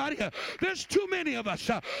on, somebody. There's too many of us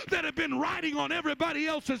that have been riding on everybody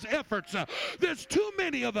else's efforts. There's too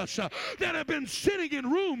many of us that have been sitting in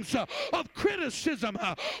rooms of criticism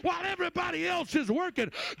while everybody else is working.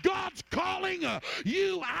 God's calling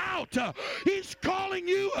you out. He's calling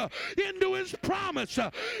you into his promise.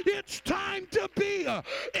 It's time to be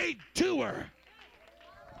a doer.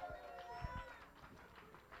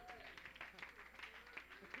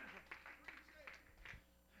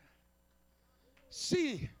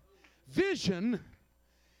 See, vision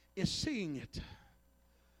is seeing it,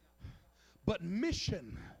 but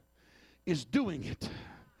mission is doing it.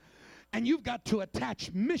 And you've got to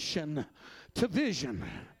attach mission to vision.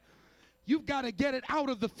 You've got to get it out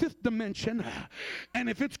of the fifth dimension. And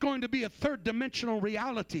if it's going to be a third dimensional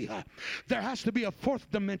reality, there has to be a fourth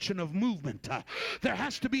dimension of movement. There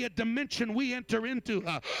has to be a dimension we enter into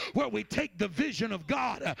where we take the vision of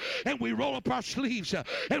God and we roll up our sleeves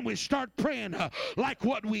and we start praying like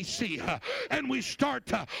what we see. And we start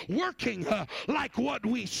working like what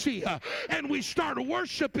we see. And we start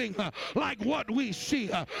worshiping like what we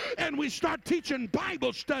see. And we start teaching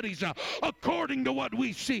Bible studies according to what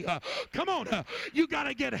we see. Come on, you got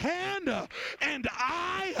to get hand and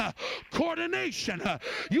eye coordination.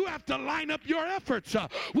 You have to line up your efforts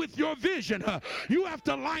with your vision. You have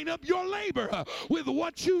to line up your labor with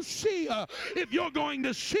what you see if you're going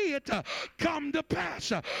to see it come to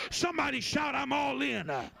pass. Somebody shout, I'm all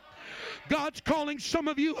in. God's calling some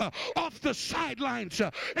of you off the sidelines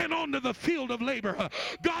and onto the field of labor.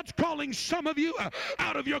 God's calling some of you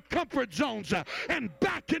out of your comfort zones and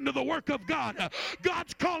back into the work of God.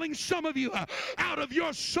 God's calling some of you out of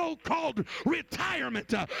your so-called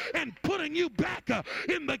retirement and putting you back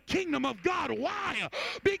in the kingdom of God. Why?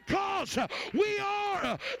 Because we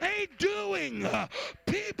are a doing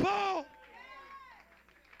people.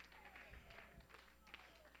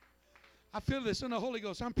 I feel this in the Holy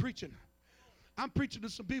Ghost. I'm preaching to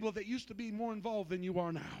some people that used to be more involved than you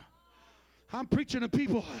are now. I'm preaching to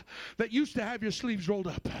people that used to have your sleeves rolled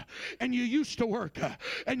up, and you used to work,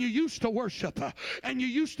 and you used to worship, and you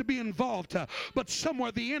used to be involved, but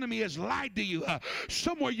somewhere the enemy has lied to you.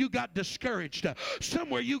 Somewhere you got discouraged.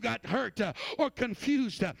 Somewhere you got hurt or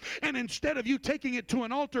confused, and instead of you taking it to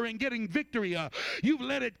an altar and getting victory, you've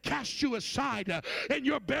let it cast you aside, and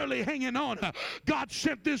you're barely hanging on. God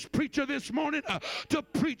sent this preacher this morning to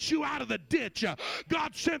preach you out of the ditch.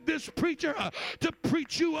 God sent this preacher to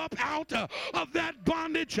preach you up out of that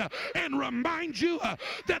bondage and remind you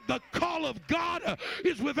that the call of God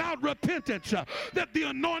is without repentance, that the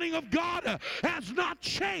anointing of God has not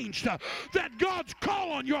changed, that God's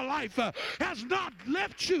call on your life has not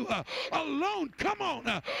left you alone. Come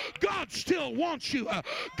on. God still wants you.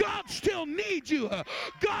 God still needs you.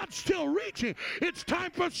 God's still reaching. It's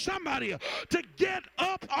time for somebody to get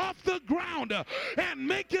up off the ground and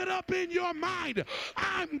make it up in your mind.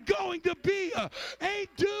 I'm going to be a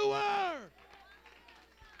doer.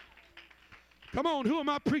 Come on, who am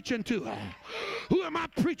I preaching to? Who am I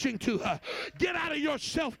preaching to? Get out of your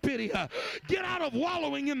self-pity. Get out of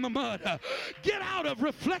wallowing in the mud. Get out of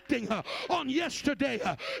reflecting on yesterday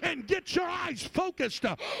and get your eyes focused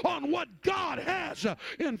on what God has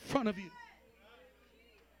in front of you.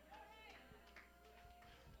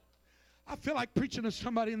 I feel like preaching to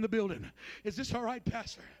somebody in the building. Is this all right,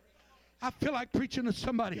 Pastor? I feel like preaching to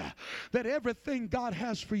somebody that everything God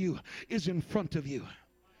has for you is in front of you.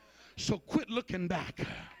 So quit looking back.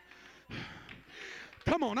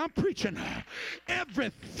 Come on, I'm preaching.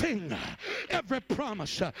 Everything, every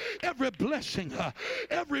promise, every blessing,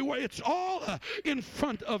 everywhere, it's all in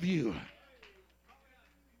front of you.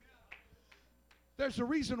 There's a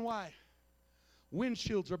reason why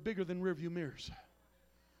windshields are bigger than rearview mirrors.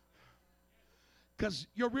 Because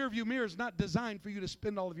your rearview mirror is not designed for you to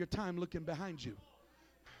spend all of your time looking behind you.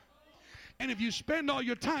 And if you spend all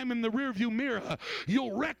your time in the rearview mirror,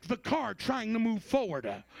 you'll wreck the car trying to move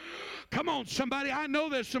forward. Come on, somebody. I know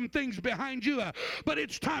there's some things behind you, but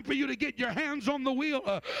it's time for you to get your hands on the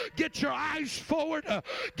wheel, get your eyes forward,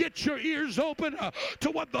 get your ears open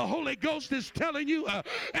to what the Holy Ghost is telling you,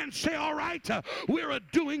 and say, all right, we're a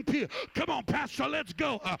doing people. Come on, Pastor, let's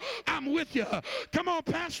go. I'm with you. Come on,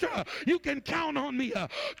 Pastor, you can count on me.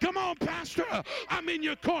 Come on, Pastor, I'm in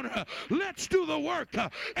your corner. Let's do the work,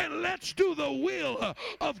 and let's do the will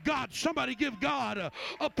of God. Somebody give God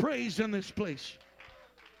a praise in this place.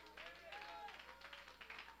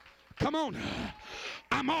 Come on,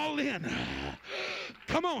 I'm all in.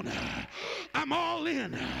 Come on, I'm all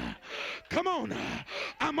in. Come on,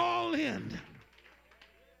 I'm all in.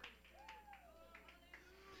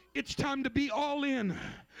 It's time to be all in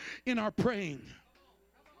our praying.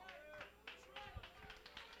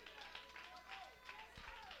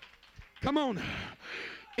 Come on.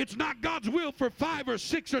 It's not God's will for 5 or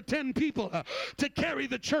 6 or 10 people to carry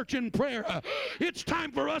the church in prayer. It's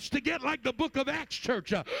time for us to get like the book of Acts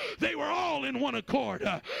church. They were all in one accord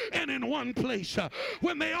and in one place.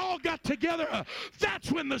 When they all got together, that's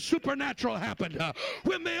when the supernatural happened.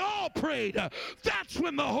 When they all prayed, that's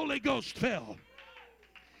when the Holy Ghost fell.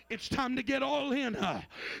 It's time to get all in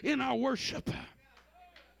our worship.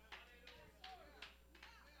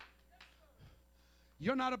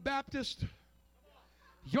 You're not a Baptist.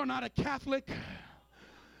 You're not a Catholic.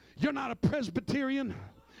 You're not a Presbyterian.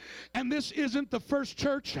 And this isn't the first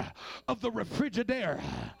church of the Refrigerator.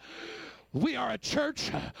 We are a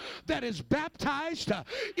church that is baptized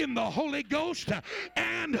in the Holy Ghost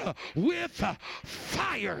and with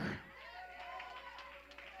fire.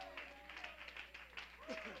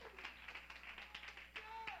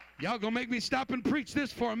 Y'all gonna make me stop and preach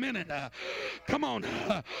this for a minute. Come on.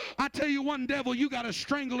 I tell you one devil you got to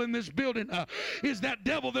strangle in this building is that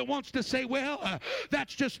devil that wants to say, well,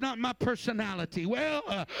 that's just not my personality.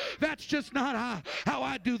 Well, that's just not how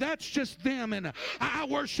I do. That's just them. And I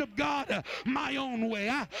worship God my own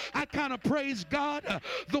way. I kind of praise God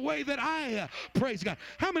the way that I praise God.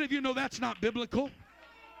 How many of you know that's not biblical?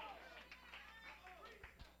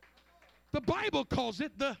 The Bible calls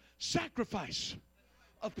it the sacrifice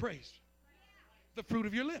of praise, the fruit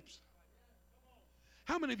of your lips.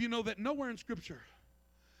 How many of you know that nowhere in Scripture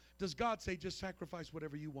does God say just sacrifice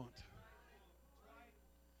whatever you want?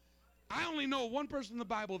 I only know one person in the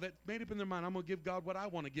Bible that made up in their mind, I'm going to give God what I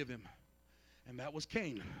want to give him. And that was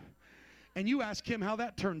Cain. And you ask him how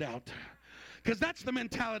that turned out. Because that's the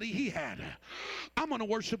mentality he had. I'm going to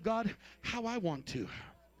worship God how I want to.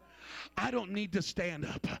 I don't need to stand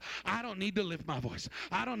up. I don't need to lift my voice.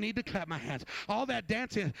 I don't need to clap my hands. All that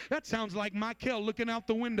dancing, that sounds like Michael looking out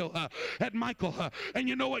the window at Michael. And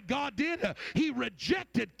you know what God did? He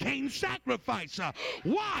rejected Cain's sacrifice.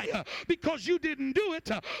 Why? Because you didn't do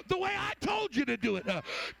it the way I told you to do it.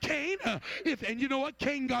 Cain, and you know what?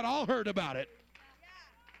 Cain got all hurt about it.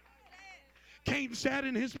 Cain sat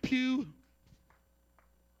in his pew.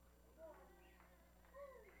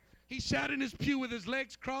 He sat in his pew with his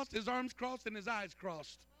legs crossed, his arms crossed, and his eyes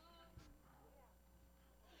crossed.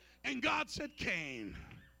 And God said, Cain,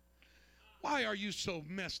 why are you so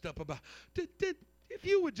messed up about it? if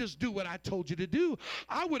you would just do what I told you to do,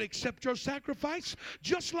 I would accept your sacrifice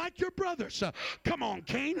just like your brothers. Come on,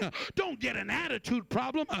 Cain. Don't get an attitude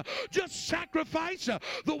problem. Just sacrifice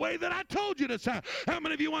the way that I told you to. How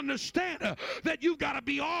many of you understand that you've got to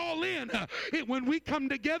be all in? When we come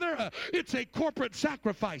together, it's a corporate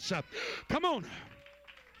sacrifice. Come on.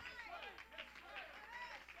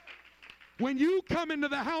 When you come into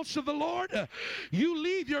the house of the Lord, you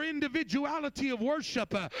leave your individuality of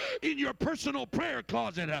worship in your personal prayer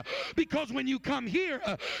closet. Because when you come here,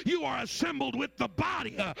 you are assembled with the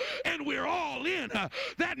body, and we're all in.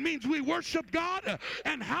 That means we worship God.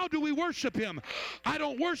 And how do we worship Him? I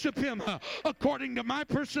don't worship Him according to my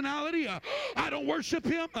personality. I don't worship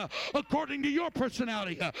Him according to your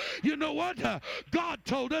personality. You know what? God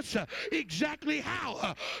told us exactly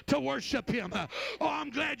how to worship Him. Oh, I'm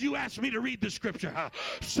glad you asked me to read the scripture.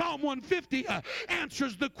 Psalm 150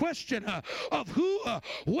 answers the question of who,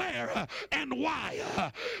 where, and why.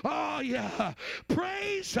 Oh, yeah.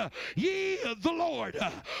 Praise ye the Lord.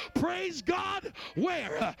 Praise God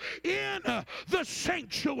where? In the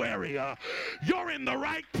sanctuary. You're in the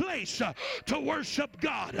right place to worship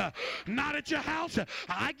God. Not at your house.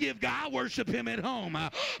 I worship Him at home.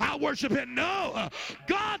 I worship Him. No.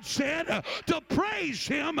 God said to praise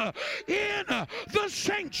Him in the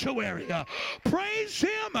sanctuary. Praise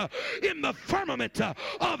Him in the firmament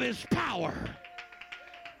of His power.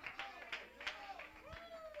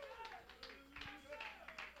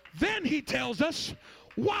 Then He tells us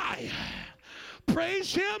why.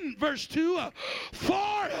 Praise Him, verse 2,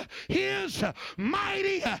 for His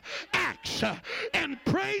mighty acts, and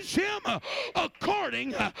praise Him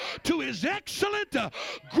according to His excellent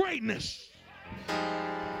greatness.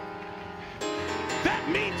 That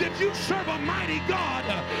means if you serve a mighty God,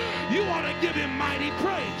 you ought to give Him mighty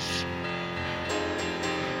praise.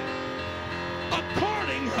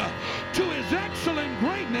 According to His excellent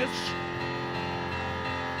greatness.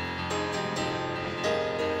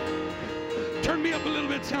 Turn me up a little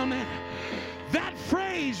bit, sound man. That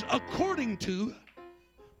phrase, according to,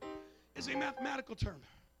 is a mathematical term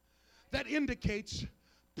that indicates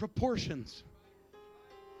proportions.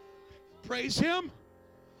 Praise Him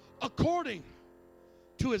according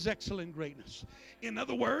to His excellent greatness. In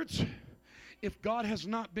other words, if God has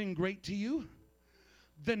not been great to you,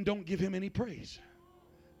 then don't give Him any praise,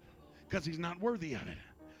 because He's not worthy of it.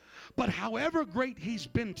 But however great He's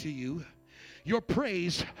been to you, your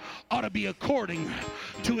praise ought to be according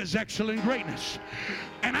to His excellent greatness.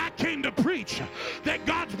 And I came to preach that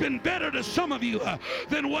God's been better to some of you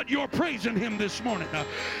than what you're praising Him this morning.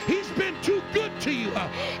 He's been too good to you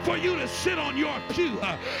for you to sit on your pew.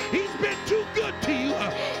 He's been too good to you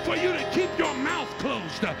for you to keep your mouth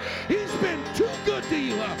closed. He's been too good to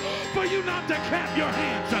you for you not to clap your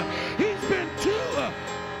hands. He's been too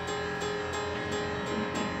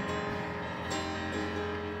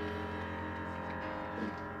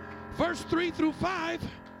Verse 3 through 5,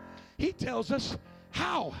 He tells us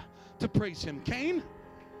how to praise Him. Cain,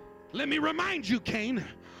 let me remind you, Cain,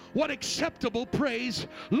 what acceptable praise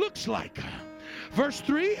looks like. Verse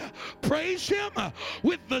 3, praise Him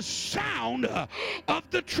with the sound of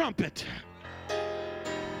the trumpet.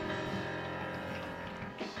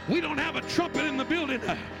 We don't have a trumpet in the building,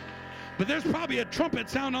 but there's probably a trumpet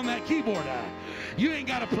sound on that keyboard. You ain't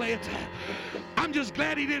got to play it. I'm just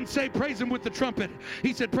glad He didn't say praise Him with the trumpet.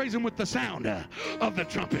 He said praise Him with the sound of the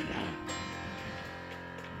trumpet.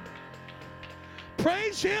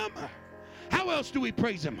 Praise Him. How else do we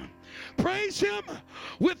praise Him? Praise Him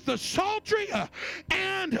with the psaltery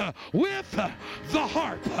and with the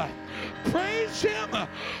harp. Praise Him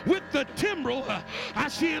with the timbrel. I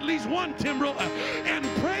see at least one timbrel. And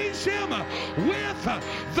praise Him with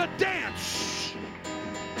the dance.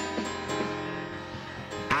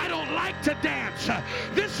 I don't like to dance.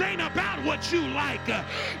 This ain't about what you like.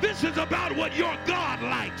 This is about what your God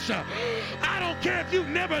likes. I don't care if you've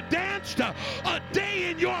never danced a day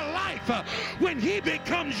in your life. When He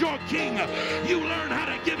becomes your king, you learn how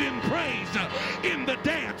to give Him praise in the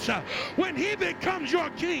dance. When He becomes your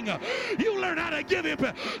king, you learn how to give Him.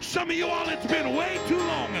 Some of you all, it's been way too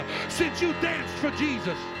long since you danced for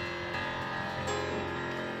Jesus.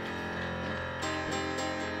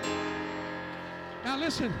 Now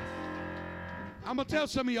listen, I'm going to tell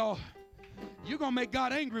some of y'all, you're going to make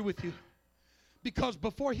God angry with you, because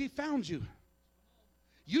before He found you,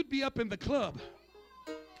 you'd be up in the club.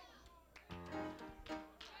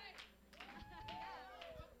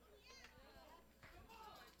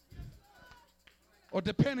 Or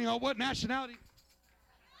depending on what nationality.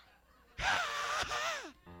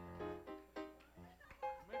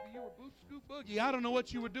 Maybe you were boot scoop boogie. I don't know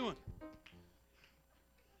what you were doing.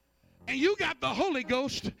 and you got the Holy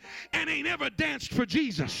Ghost and ain't ever danced for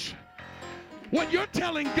Jesus. What you're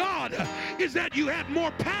telling God is that you had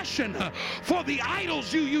more passion for the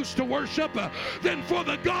idols you used to worship than for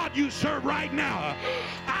the God you serve right now.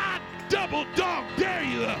 I double dog dare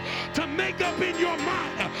you to make up in your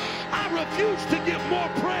mind. I refuse to give more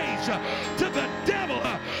praise to the devil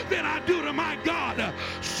than I do to my God.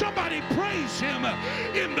 Somebody praise him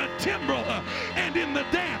in the timbrel and in the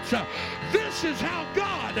dance. This is how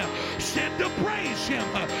God said to praise him.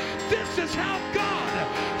 This is how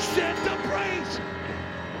God said to praise.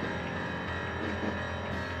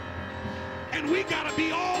 And we got to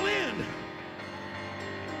be all in.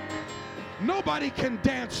 Nobody can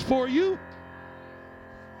dance for you.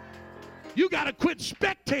 You got to quit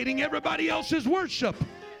spectating everybody else's worship.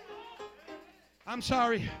 I'm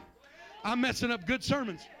sorry. I'm messing up good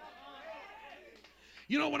sermons.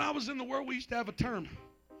 You know, when I was in the world, we used to have a term.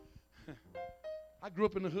 I grew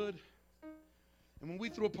up in the hood. And when we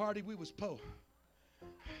threw a party, we was po.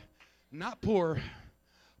 Not poor,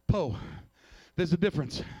 po. There's a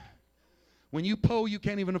difference. When you po, you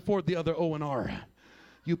can't even afford the other O and R.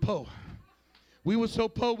 You po. We were so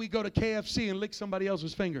po, we go to KFC and lick somebody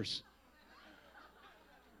else's fingers.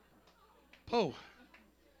 Po.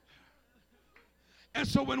 And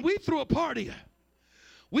so when we threw a party,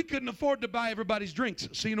 we couldn't afford to buy everybody's drinks.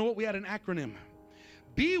 So you know what? We had an acronym.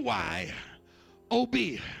 BYOB.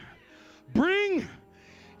 Bring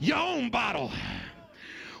your own bottle.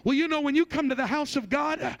 Well, you know, when you come to the house of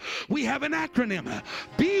God, we have an acronym.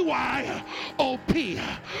 BYOP.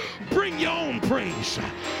 Bring your own praise.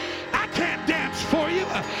 I can't dance for you.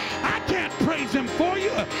 I can't praise him for you.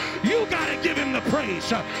 You got to give him the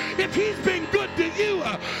praise. If he's been good to you,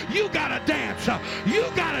 you got to dance. You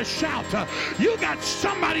got to shout. You got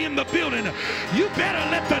somebody in the building. You better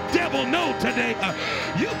let the devil know today.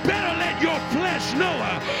 You better let your flesh know.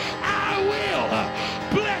 I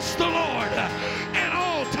will bless the Lord at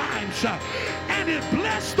all times. And it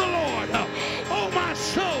bless the Lord, oh my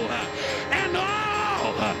soul, and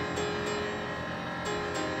all.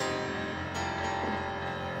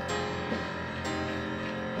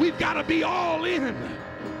 We've got to be all in.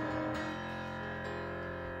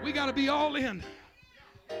 We got to be all in.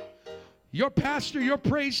 Your pastor, your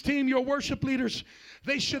praise team, your worship leaders,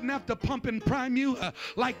 they shouldn't have to pump and prime you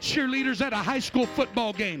like cheerleaders at a high school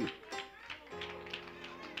football game.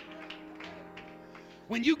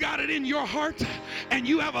 When you got it in your heart and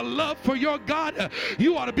you have a love for your God,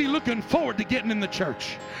 you ought to be looking forward to getting in the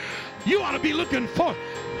church. You ought to be looking forward.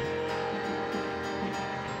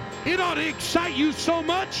 It ought to excite you so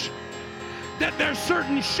much that there's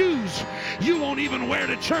certain shoes you won't even wear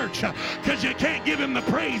to church because you can't give him the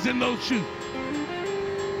praise in those shoes.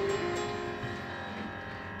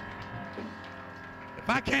 If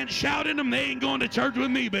I can't shout in them, they ain't going to church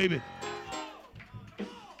with me, baby.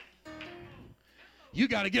 You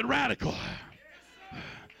got to get radical.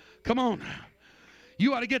 Come on.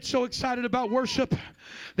 You ought to get so excited about worship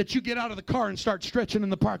that you get out of the car and start stretching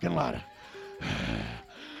in the parking lot.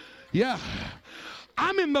 Yeah.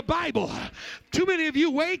 I'm in the Bible. Too many of you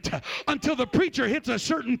wait until the preacher hits a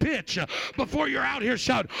certain pitch before you're out here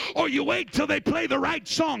shouting, or you wait till they play the right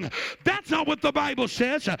song. That's not what the Bible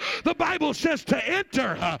says. The Bible says to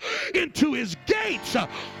enter into his gates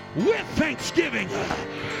with thanksgiving.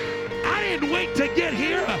 I didn't wait to get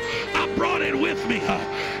here. I brought it with me.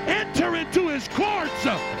 Enter into his courts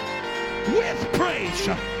with praise.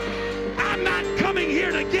 I'm not coming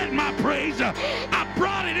here to get my praise. I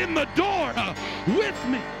brought it in the door with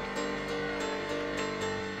me.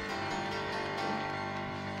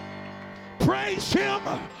 Praise him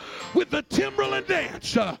with the timbrel and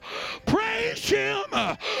dance. Praise him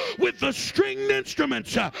with the stringed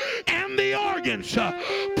instruments and the organs.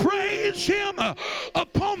 Praise him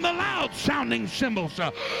upon the loud sounding cymbals.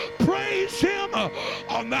 Praise him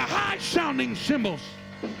on the high sounding cymbals.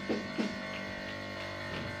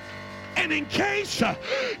 And in case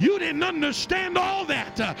you didn't understand all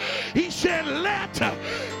that, he said, let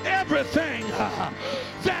everything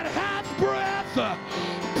that hath breath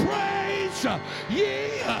praise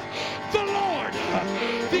ye the Lord.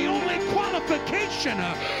 The only qualification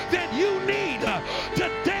that you need to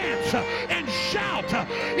dance and shout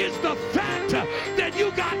is the fact that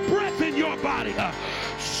you got breath in your body.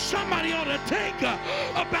 Somebody ought to take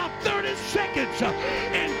about 30 seconds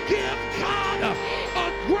and give God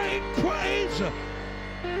a great praise.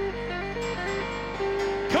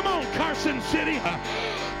 Come on, Carson City.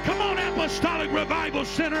 Come on, Apostolic Revival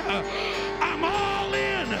Center. I'm all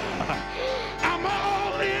in. I'm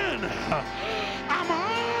all in. I'm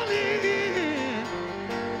all in.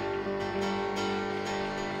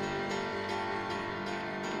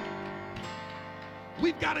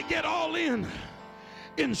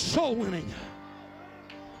 in soul winning.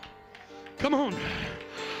 Come on.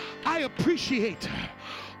 I appreciate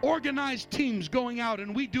organized teams going out,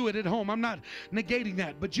 and we do it at home. I'm not negating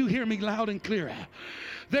that, but you hear me loud and clear.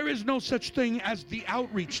 There is no such thing as the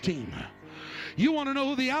outreach team. You want to know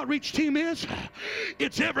who the outreach team is?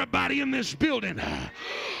 It's everybody in this building.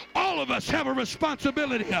 All of us have a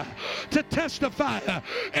responsibility to testify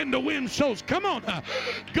and to win souls. Come on.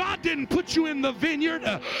 God didn't put you in the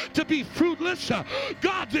vineyard to be fruitless.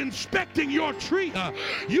 God's inspecting your tree.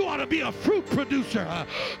 You ought to be a fruit producer.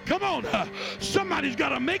 Come on. Somebody's got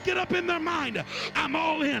to make it up in their mind. I'm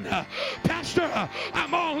all in. Pastor,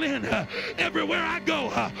 I'm all in. Everywhere I go,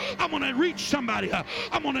 I'm going to reach somebody.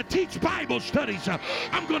 I'm going to teach Bible studies.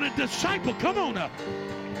 I'm going to disciple. Come on.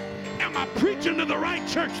 Am I preaching to the right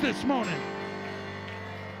church this morning?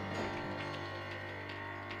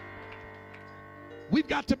 We've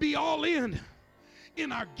got to be all in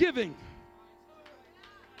our giving.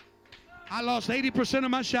 I lost 80%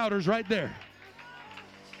 of my shouters right there.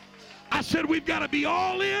 I said we've got to be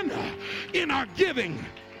all in our giving.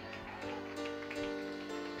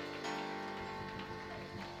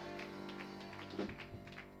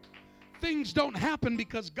 Things don't happen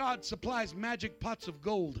because God supplies magic pots of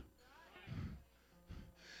gold.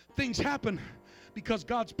 Things happen because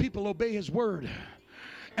God's people obey His word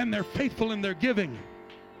and they're faithful in their giving.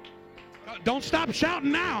 Don't stop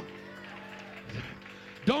shouting now.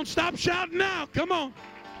 Don't stop shouting now. Come on.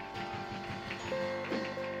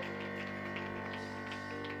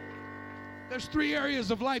 There's 3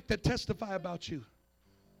 areas of life that testify about you: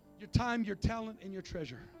 your time, your talent, and your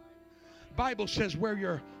treasure. Bible says where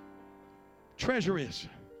your treasure is,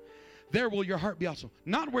 there will your heart be also.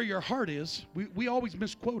 Not where your heart is. We always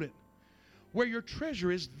misquote it. Where your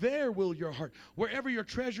treasure is, there will your heart. Wherever your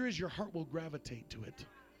treasure is, your heart will gravitate to it.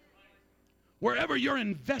 Wherever you're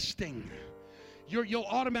investing, you'll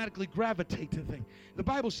automatically gravitate to the thing. The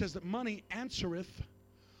Bible says that money answereth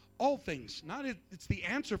all things. Not it's the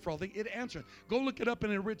answer for all things. It answereth. Go look it up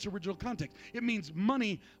in its original context. It means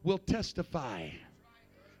money will testify.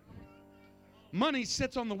 Money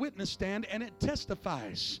sits on the witness stand and it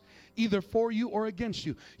testifies either for you or against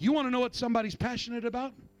you. You want to know what somebody's passionate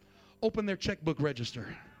about? Open their checkbook register.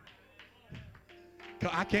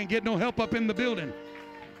 I can't get no help up in the building.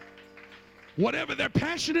 Whatever they're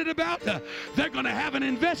passionate about, they're going to have an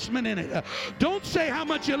investment in it. Don't say how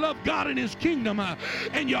much you love God and His kingdom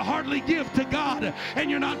and you hardly give to God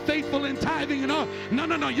and you're not faithful in tithing and all.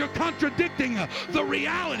 No. You're contradicting the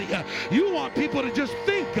reality. You want people to just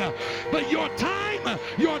think, but your time,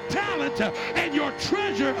 your talent, and your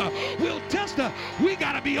treasure will test. We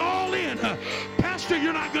got to be all in. Pastor,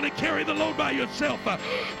 you're not going to carry the load by yourself.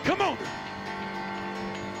 Come on.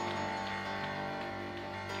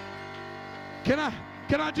 Can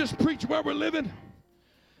I just preach where we're living?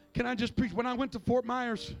 Can I just preach? When I went to Fort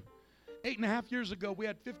Myers 8.5 years ago, we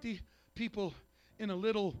had 50 people in a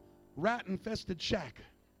little rat-infested shack.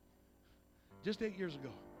 Just 8 years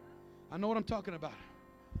ago. I know what I'm talking about.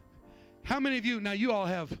 How many of you, now you all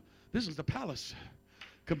have, this is the palace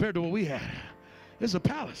compared to what we had. This is a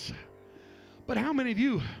palace. But how many of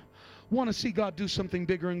you want to see God do something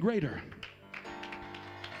bigger and greater?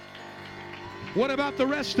 What about the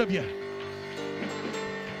rest of you?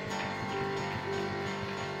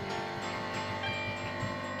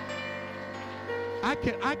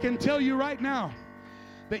 I can tell you right now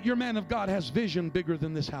that your man of God has vision bigger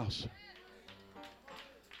than this house.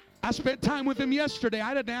 I spent time with him yesterday.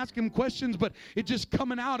 I didn't ask him questions, but it just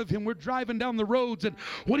coming out of him. We're driving down the roads, and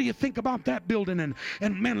what do you think about that building? And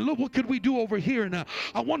man, look, what could we do over here? And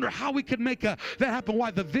I wonder how we could make that happen.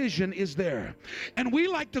 Why? The vision is there. And we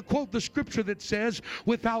like to quote the scripture that says,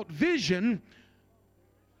 without vision,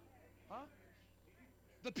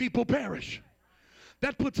 the people perish.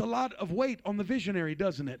 That puts a lot of weight on the visionary,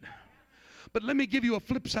 doesn't it? But let me give you a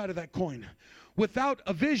flip side of that coin. Without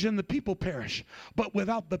a vision, the people perish. But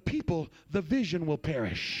without the people, the vision will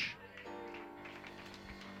perish.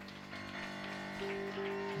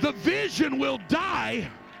 The vision will die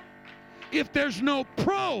if there's no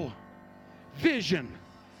pro-vision.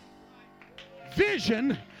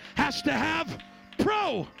 Vision has to have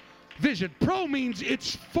pro-vision. Pro means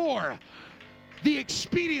it's for the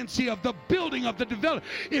expediency of the building of the development.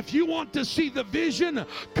 If you want to see the vision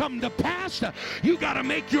come to pass, you got to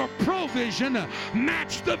make your provision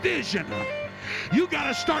match the vision. You got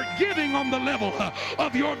to start giving on the level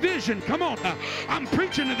of your vision. Come on. I'm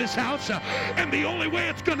preaching to this house, and the only way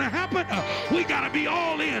it's going to happen, we got to be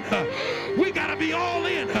all in. We got to be all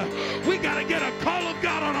in. We got to get a call of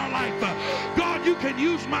God on our life. God, you can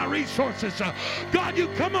use my resources. God, you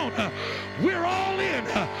come on. We're all in.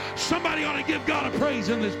 Somebody ought to give God a praise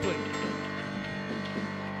in this place.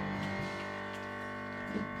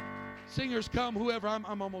 Singers come, whoever.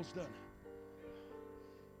 I'm almost done.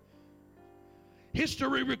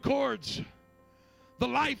 History records the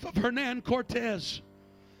life of Hernan Cortez,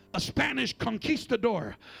 a Spanish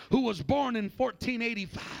conquistador who was born in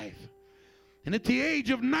 1485. And at the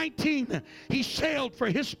age of 19, he sailed for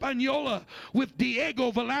Hispaniola with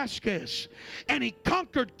Diego Velázquez. And he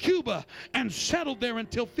conquered Cuba and settled there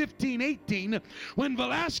until 1518, when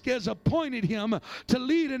Velázquez appointed him to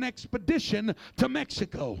lead an expedition to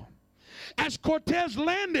Mexico. As Cortez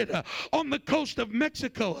landed on the coast of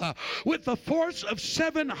Mexico with a force of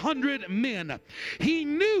 700 men, he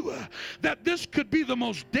knew that this could be the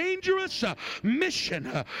most dangerous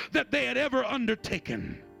mission that they had ever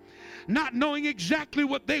undertaken. Not knowing exactly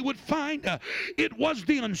what they would find, it was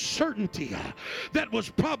the uncertainty that was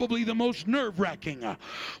probably the most nerve-wracking.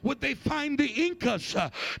 Would they find the Incas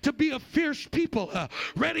to be a fierce people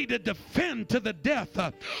ready to defend to the death?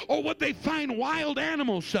 Or would they find wild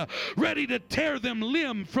animals ready to tear them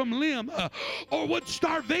limb from limb? Or would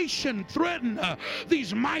starvation threaten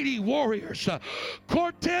these mighty warriors?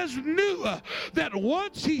 Cortez knew that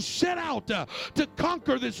once he set out to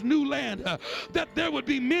conquer this new land, that there would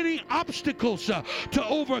be many obstacles to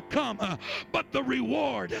overcome, but the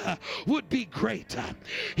reward would be great.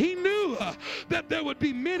 He knew that there would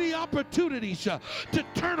be many opportunities to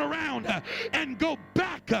turn around and go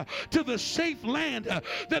back to the safe land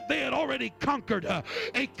that they had already conquered, a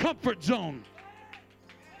comfort zone.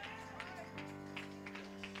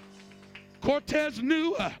 Cortez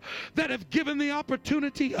knew that if given the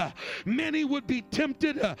opportunity, many would be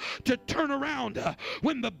tempted to turn around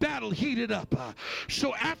when the battle heated up.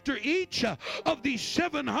 So after each of these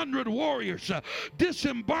 700 warriors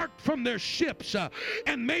disembarked from their ships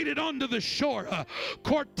and made it onto the shore,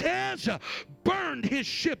 Cortez burned his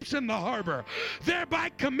ships in the harbor, thereby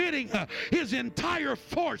committing his entire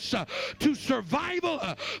force to survival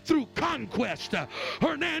through conquest.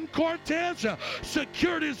 Hernan Cortez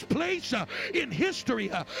secured his place in history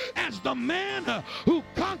as the man who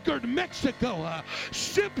conquered Mexico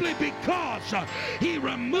simply because he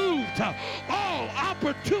removed all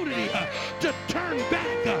opportunity to turn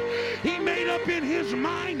back. He made up in his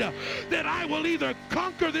mind that I will either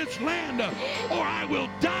conquer this land or I will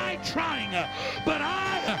die trying, but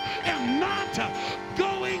I am not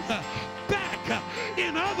going back.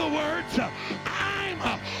 In other words, I'm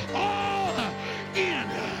all in.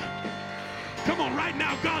 Come on, right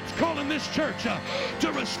now, God's calling this church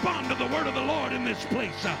to respond to the word of the Lord in this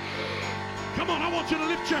place. Come on, I want you to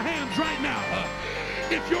lift your hands right now.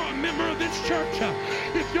 If you're a member of this church,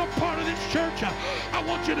 if you're part of this church, I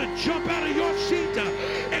want you to jump out of your seat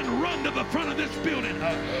and run to the front of this building.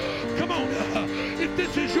 Come on, if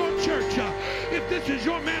this is your church, if this is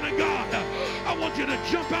your man of God, I want you to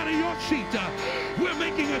jump out of your seat. We're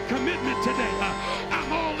making a commitment today.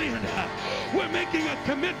 I'm all in. We're making a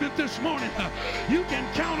commitment this morning. You can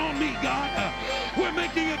count on me, God. We're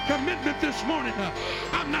making a commitment this morning.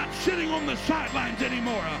 I'm not sitting on the sidelines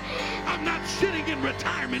anymore. I'm not sitting in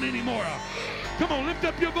retirement anymore. Come on, lift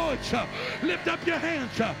up your voice. Lift up your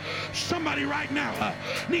hands. Somebody right now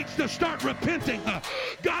needs to start repenting.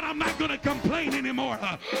 God, I'm not going to complain anymore.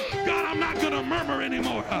 God, I'm not going to murmur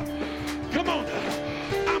anymore. Come on.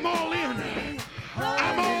 I'm all in.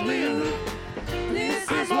 I'm all in.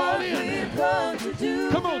 I'm all in.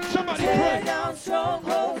 Come on, somebody pray.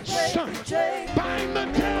 Son, bind the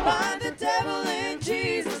devil in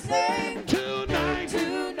Jesus' name. Tonight,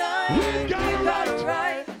 we got a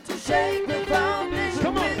right to shake the foundation.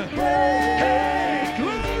 Come on. With praise. Hey,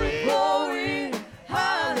 glory,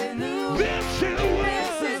 hallelujah. This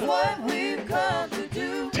is what we've come to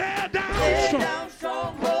do. Tear down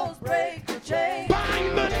strongholds, break the chains.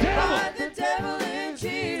 Bind the devil in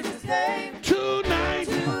Jesus' name. Tonight,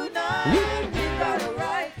 we got a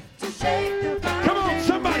right to shake the foundation. Come on,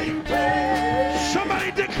 somebody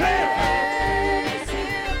declare.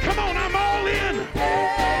 Come on, I'm all in.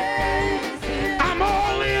 I'm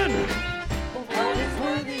all in. The Lord is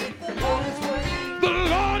worthy. The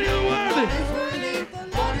Lord is worthy.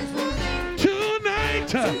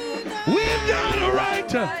 Tonight, we've got a right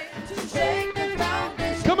to shake the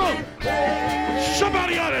foundation. Come on.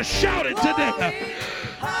 Somebody ought to shout it today.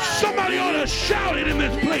 Somebody ought to shout it in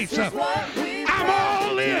this place. I'm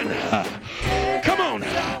all in. Come on.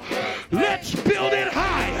 Let's build it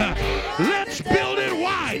high. Let's build it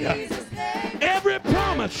wide. Every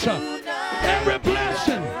promise, every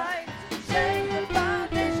blessing. Hey.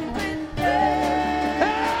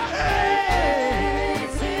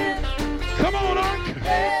 Come on,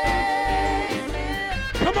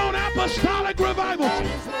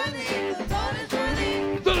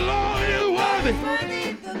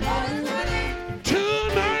 worthy.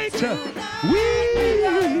 Tonight, we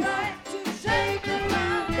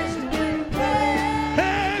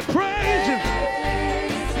praise Him.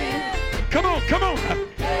 Come on, come on.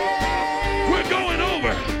 We're going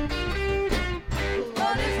over.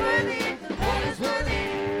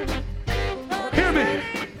 Hear me.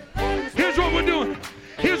 Here's what we're doing.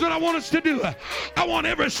 Here's what I want us to do. I want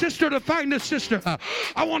every sister to find a sister.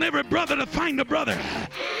 I want every brother to find a brother.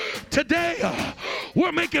 Today,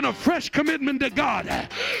 we're making a fresh commitment to God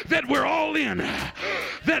that we're all in.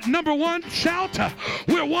 That number one, shout,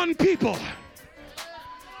 we're one people.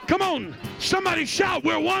 Come on, somebody shout,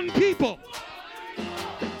 we're one people.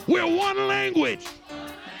 We're one language.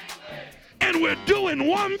 And we're doing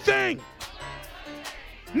one thing.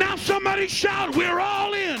 Now somebody shout, we're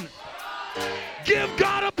all in. Give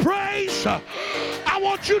God a praise. I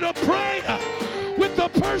want you to pray with the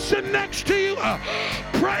person next to you.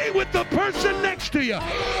 Pray with the person next to you.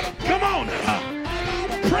 Come on.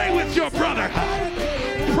 Pray with your brother.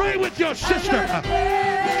 Pray with your sister.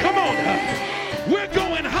 Come on. We're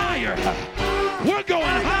going higher. We're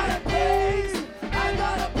going higher.